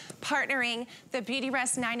recommend partnering the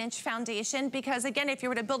Beautyrest 9-inch foundation because, again, if you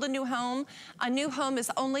were to build a new home is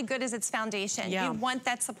only good as its foundation. You want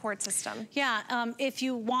that support system. Yeah, if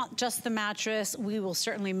you want just the mattress, we will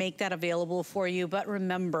certainly make that available for you. But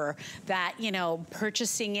remember that, you know,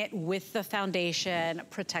 purchasing it with the foundation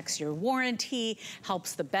protects your warranty,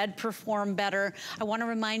 helps the bed perform better. I want to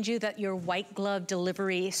remind you that your white glove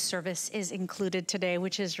delivery service is included today,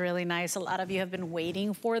 which is really nice. A lot of you have been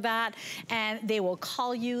waiting for that, and they will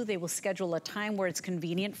call you. They will schedule a time where it's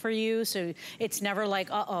convenient for you. So it's never like,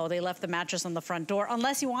 uh-oh, they left the mattress on the front door,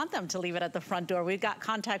 unless you want them to leave it at the front door. We've got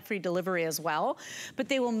contact-free delivery as well, but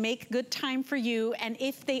they will make good time for you. And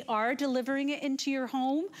if they are delivering it into your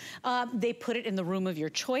home, they put it in the room of your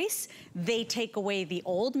choice. They take away the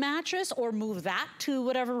old mattress or move that to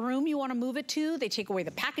whatever room you want to move it to. They take away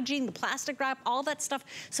the packaging, the plastic wrap, all that stuff.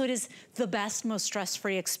 So it is the best, most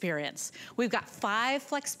stress-free experience. We've got 5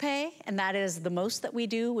 flex pay, and that is the most that we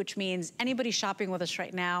do, which means anybody shopping with us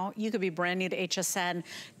right now, you could be brand new to HSN.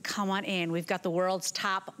 Come on in. We've got the world's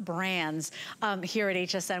top brands here at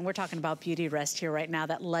HSN. We're talking about Beautyrest here right now,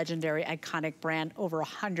 that legendary, iconic brand, over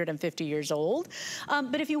 150 years old.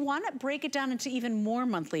 But if you want to break it down into even more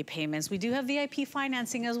monthly payments, we do have VIP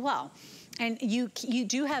financing as well. And you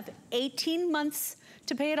do have 18 months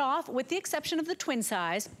to pay it off, with the exception of the twin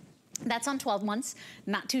size. That's on 12 months,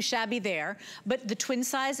 not too shabby there. But the twin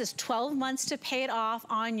size is 12 months to pay it off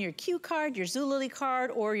on your Q card, your Zulily card,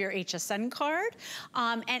 or your HSN card.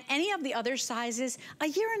 And any of the other sizes, a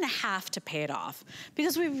year and a half to pay it off.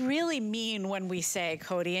 Because we really mean when we say,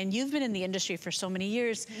 Cody, and you've been in the industry for so many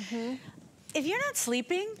years, if you're not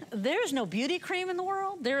sleeping, there's no beauty cream in the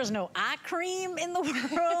world. There is no eye cream in the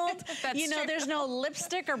world. You know, there's no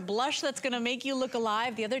lipstick or blush that's gonna make you look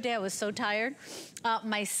alive. The other day I was so tired.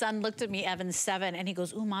 My son looked at me, Evan's 7, and he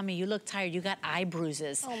goes, ooh, mommy, you look tired. You got eye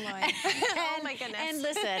bruises. Oh my. Oh my goodness. And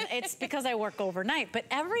listen, it's because I work overnight, but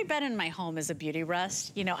every bed in my home is a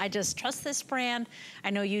Beautyrest. You know, I just trust this brand. I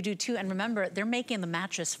know you do too. And remember, they're making the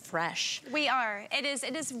mattress fresh. We are.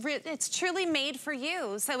 It's truly made for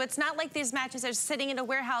you. So it's not like these mattresses mattresses are sitting in a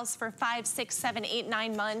warehouse for 5, 6, 7, 8,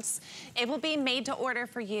 9 months. It will be made to order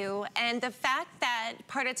for you. And the fact that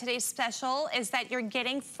part of today's special is that you're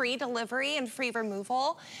getting free delivery and free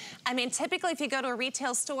removal. I mean, typically if you go to a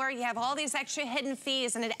retail store, you have all these extra hidden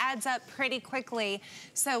fees and it adds up pretty quickly.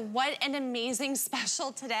 So what an amazing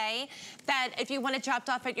special today, that if you want it dropped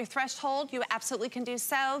off at your threshold, you absolutely can do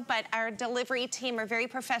so. But our delivery team are very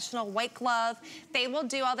professional, white glove. They will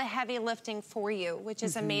do all the heavy lifting for you, which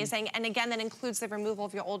is amazing. And again, that includes the removal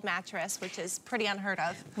of your old mattress, which is pretty unheard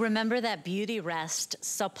of. Remember that Beautyrest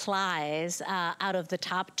supplies out of the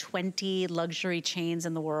top 20 luxury chains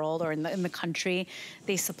in the world or in the country,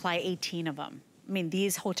 they supply 18 of them. I mean,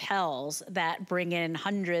 these hotels that bring in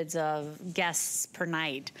hundreds of guests per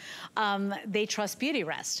night, they trust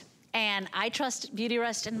Beautyrest. And I trust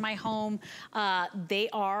Beautyrest in my home. They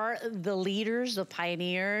are the leaders, the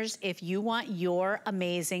pioneers. If you want your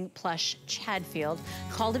amazing plush Chadfield,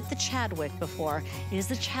 called it the Chadwick before, it is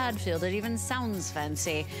the Chadfield. It even sounds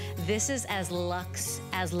fancy. This is as luxe,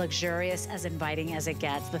 as luxurious, as inviting as it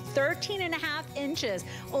gets. The 13.5 inches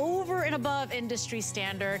over and above industry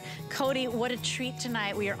standard. Cody, what a treat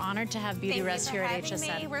tonight. We are honored to have Beautyrest here at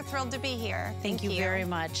HSN. We're thrilled to be here. Thank you very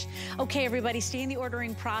much. Okay, everybody, stay in the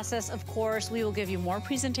ordering process. Of course, we will give you more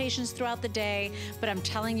presentations throughout the day, but I'm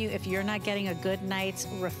telling you, if you're not getting a good night's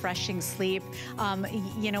refreshing sleep,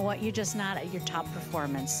 you know what, you're just not at your top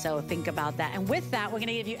performance, so think about that. And with that, we're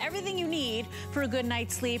gonna give you everything you need for a good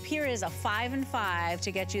night's sleep. Here is a 5 and 5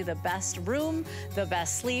 to get you the best room, the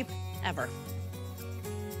best sleep ever.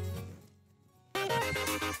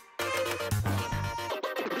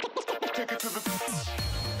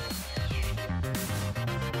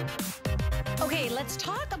 Okay, let's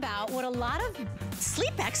talk about what a lot of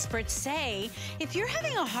sleep experts say. If you're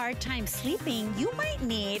having a hard time sleeping, you might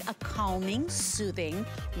need a calming, soothing,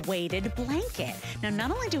 weighted blanket. Now,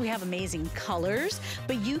 not only do we have amazing colors,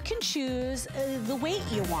 but you can choose the weight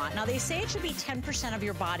you want. Now, they say it should be 10% of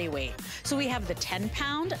your body weight. So we have the 10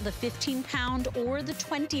 pound, the 15 pound, or the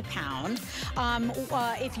 20 pound.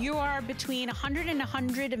 If you are between 100 and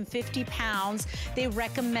 150 pounds, they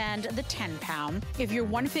recommend the 10 pound. If you're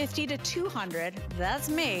 150 to 200, that's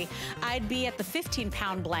me, I'd be at the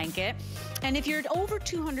 15-pound blanket. And if you're over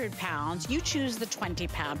 200 pounds, you choose the 20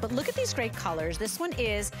 pound. But look at these great colors. This one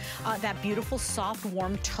is that beautiful, soft,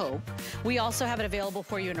 warm taupe. We also have it available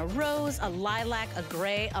for you in a rose, a lilac, a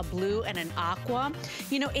gray, a blue, and an aqua.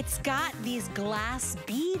 You know, it's got these glass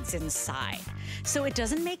beads inside. So it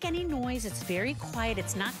doesn't make any noise. It's very quiet.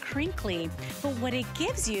 It's not crinkly. But what it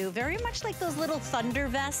gives you, very much like those little thunder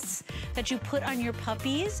vests that you put on your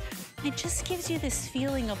puppies, it just gives you this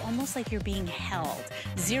feeling of almost like you're being held.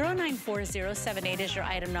 094078 is your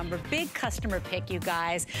item number. Big customer pick, you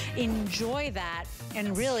guys. Enjoy that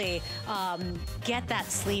and really get that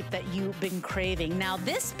sleep that you've been craving. Now,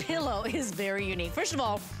 this pillow is very unique. First of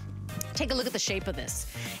all, take a look at the shape of this.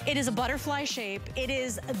 It is a butterfly shape. It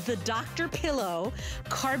is the Dr. Pillow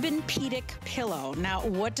Carbon Pedic Pillow. Now,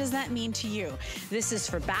 what does that mean to you? This is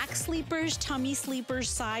for back sleepers, tummy sleepers,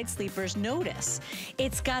 side sleepers. Notice,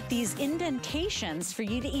 it's got these indentations for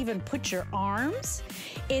you to even put your arms.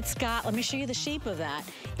 It's got, let me show you the shape of that.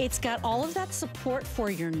 It's got all of that support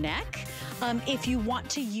for your neck. If you want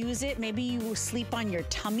to use it, maybe you sleep on your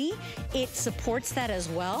tummy, it supports that as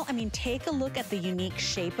well. I mean, take a look at the unique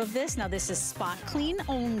shape of this. Now, this is spot clean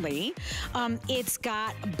only. It's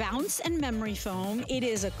got bounce and memory foam. It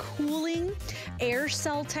is a cooling air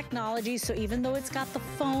cell technology, so even though it's got the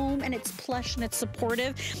foam and it's plush and it's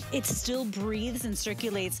supportive, it still breathes and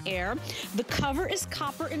circulates air. The cover is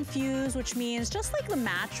copper infused, which means just like the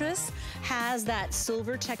mattress has that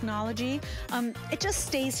silver technology, it just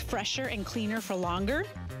stays fresher and cleaner for longer.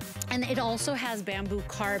 And it also has bamboo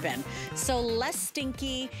carbon. So less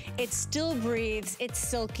stinky, it still breathes, it's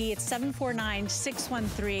silky, it's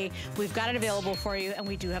 749-613. We've got it available for you, and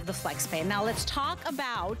we do have the flex pay. Now let's talk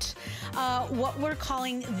about what we're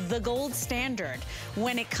calling the gold standard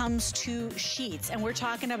when it comes to sheets. And we're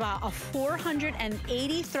talking about a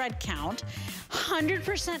 480 thread count,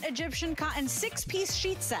 100% Egyptian cotton, 6-piece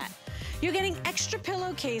sheet set. You're getting extra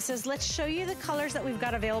pillowcases. Let's show you the colors that we've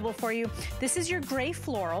got available for you. This is your gray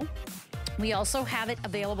floral. We also have it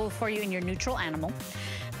available for you in your neutral animal.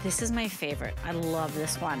 This is my favorite. I love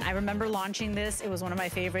this one. I remember launching this. It was one of my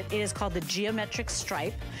favorite. It is called the Geometric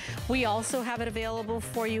Stripe. We also have it available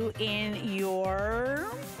for you in your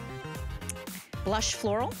blush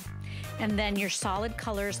floral. And then your solid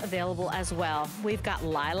colors available as well. We've got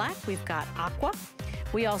lilac, we've got aqua.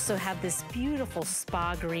 We also have this beautiful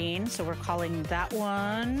spa green, so we're calling that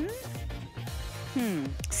one,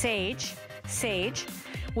 Sage.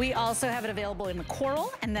 We also have it available in the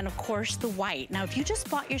coral and then of course the white. Now if you just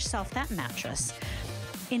bought yourself that mattress,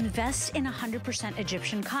 invest in 100%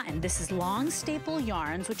 Egyptian cotton. This is long staple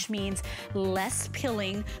yarns, which means less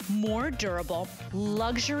pilling, more durable,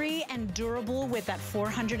 luxury and durable with that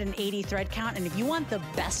 480 thread count. And if you want the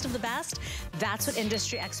best of the best, that's what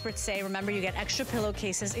industry experts say. Remember, you get extra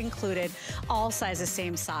pillowcases included, all sizes,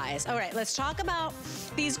 same size. All right, let's talk about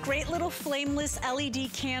these great little flameless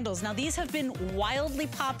LED candles. Now, these have been wildly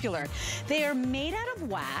popular. They are made out of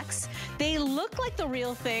wax. They look like the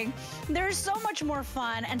real thing. They're so much more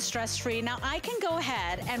fun and stress-free. Now I can go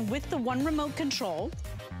ahead and with the one remote control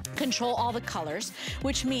all the colors,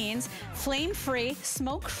 which means flame-free,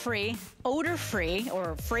 smoke-free, odor-free,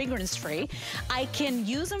 or fragrance-free. I can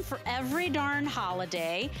use them for every darn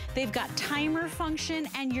holiday. They've got timer function,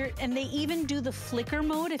 and they even do the flicker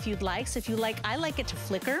mode if you'd like. So if you like, I like it to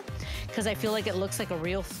flicker because I feel like it looks like a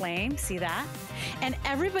real flame. See that? And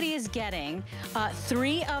everybody is getting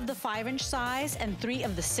 3 of the 5-inch size and 3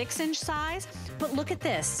 of the 6-inch size. But look at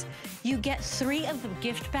this. You get 3 of the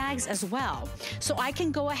gift bags as well. So I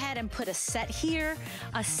can go ahead and put a set here,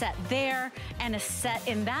 a set there, and a set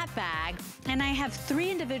in that bag. And I have 3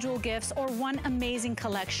 individual gifts or 1 amazing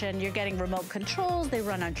collection. You're getting remote controls. They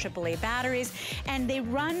run on AAA batteries, and they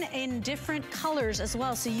run in different colors as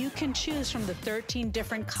well. So you can choose from the 13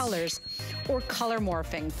 different colors or color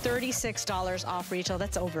morphing. $36 off retail.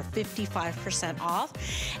 That's over 55% off.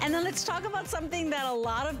 And then let's talk about something that a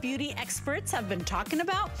lot of beauty experts have been talking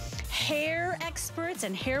about. Hair experts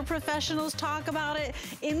and hair professionals talk about it.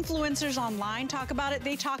 Influencers online talk about it.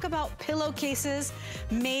 They talk about pillowcases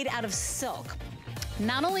made out of silk.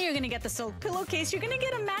 Not only are you gonna get the silk pillowcase, you're gonna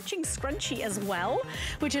get a matching scrunchie as well,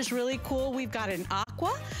 which is really cool. We've got an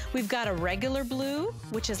aqua, we've got a regular blue,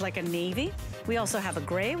 which is like a navy. We also have a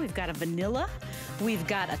gray, we've got a vanilla, we've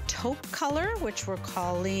got a taupe color, which we're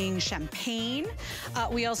calling champagne.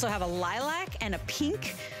 We also have a lilac and a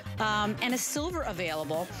pink. And a silver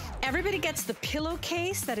available. Everybody gets the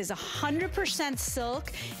pillowcase that is 100%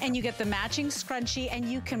 silk, and you get the matching scrunchie, and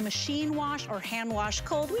you can machine wash or hand wash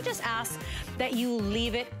cold. We just ask that you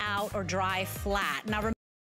leave it out or dry flat. Now,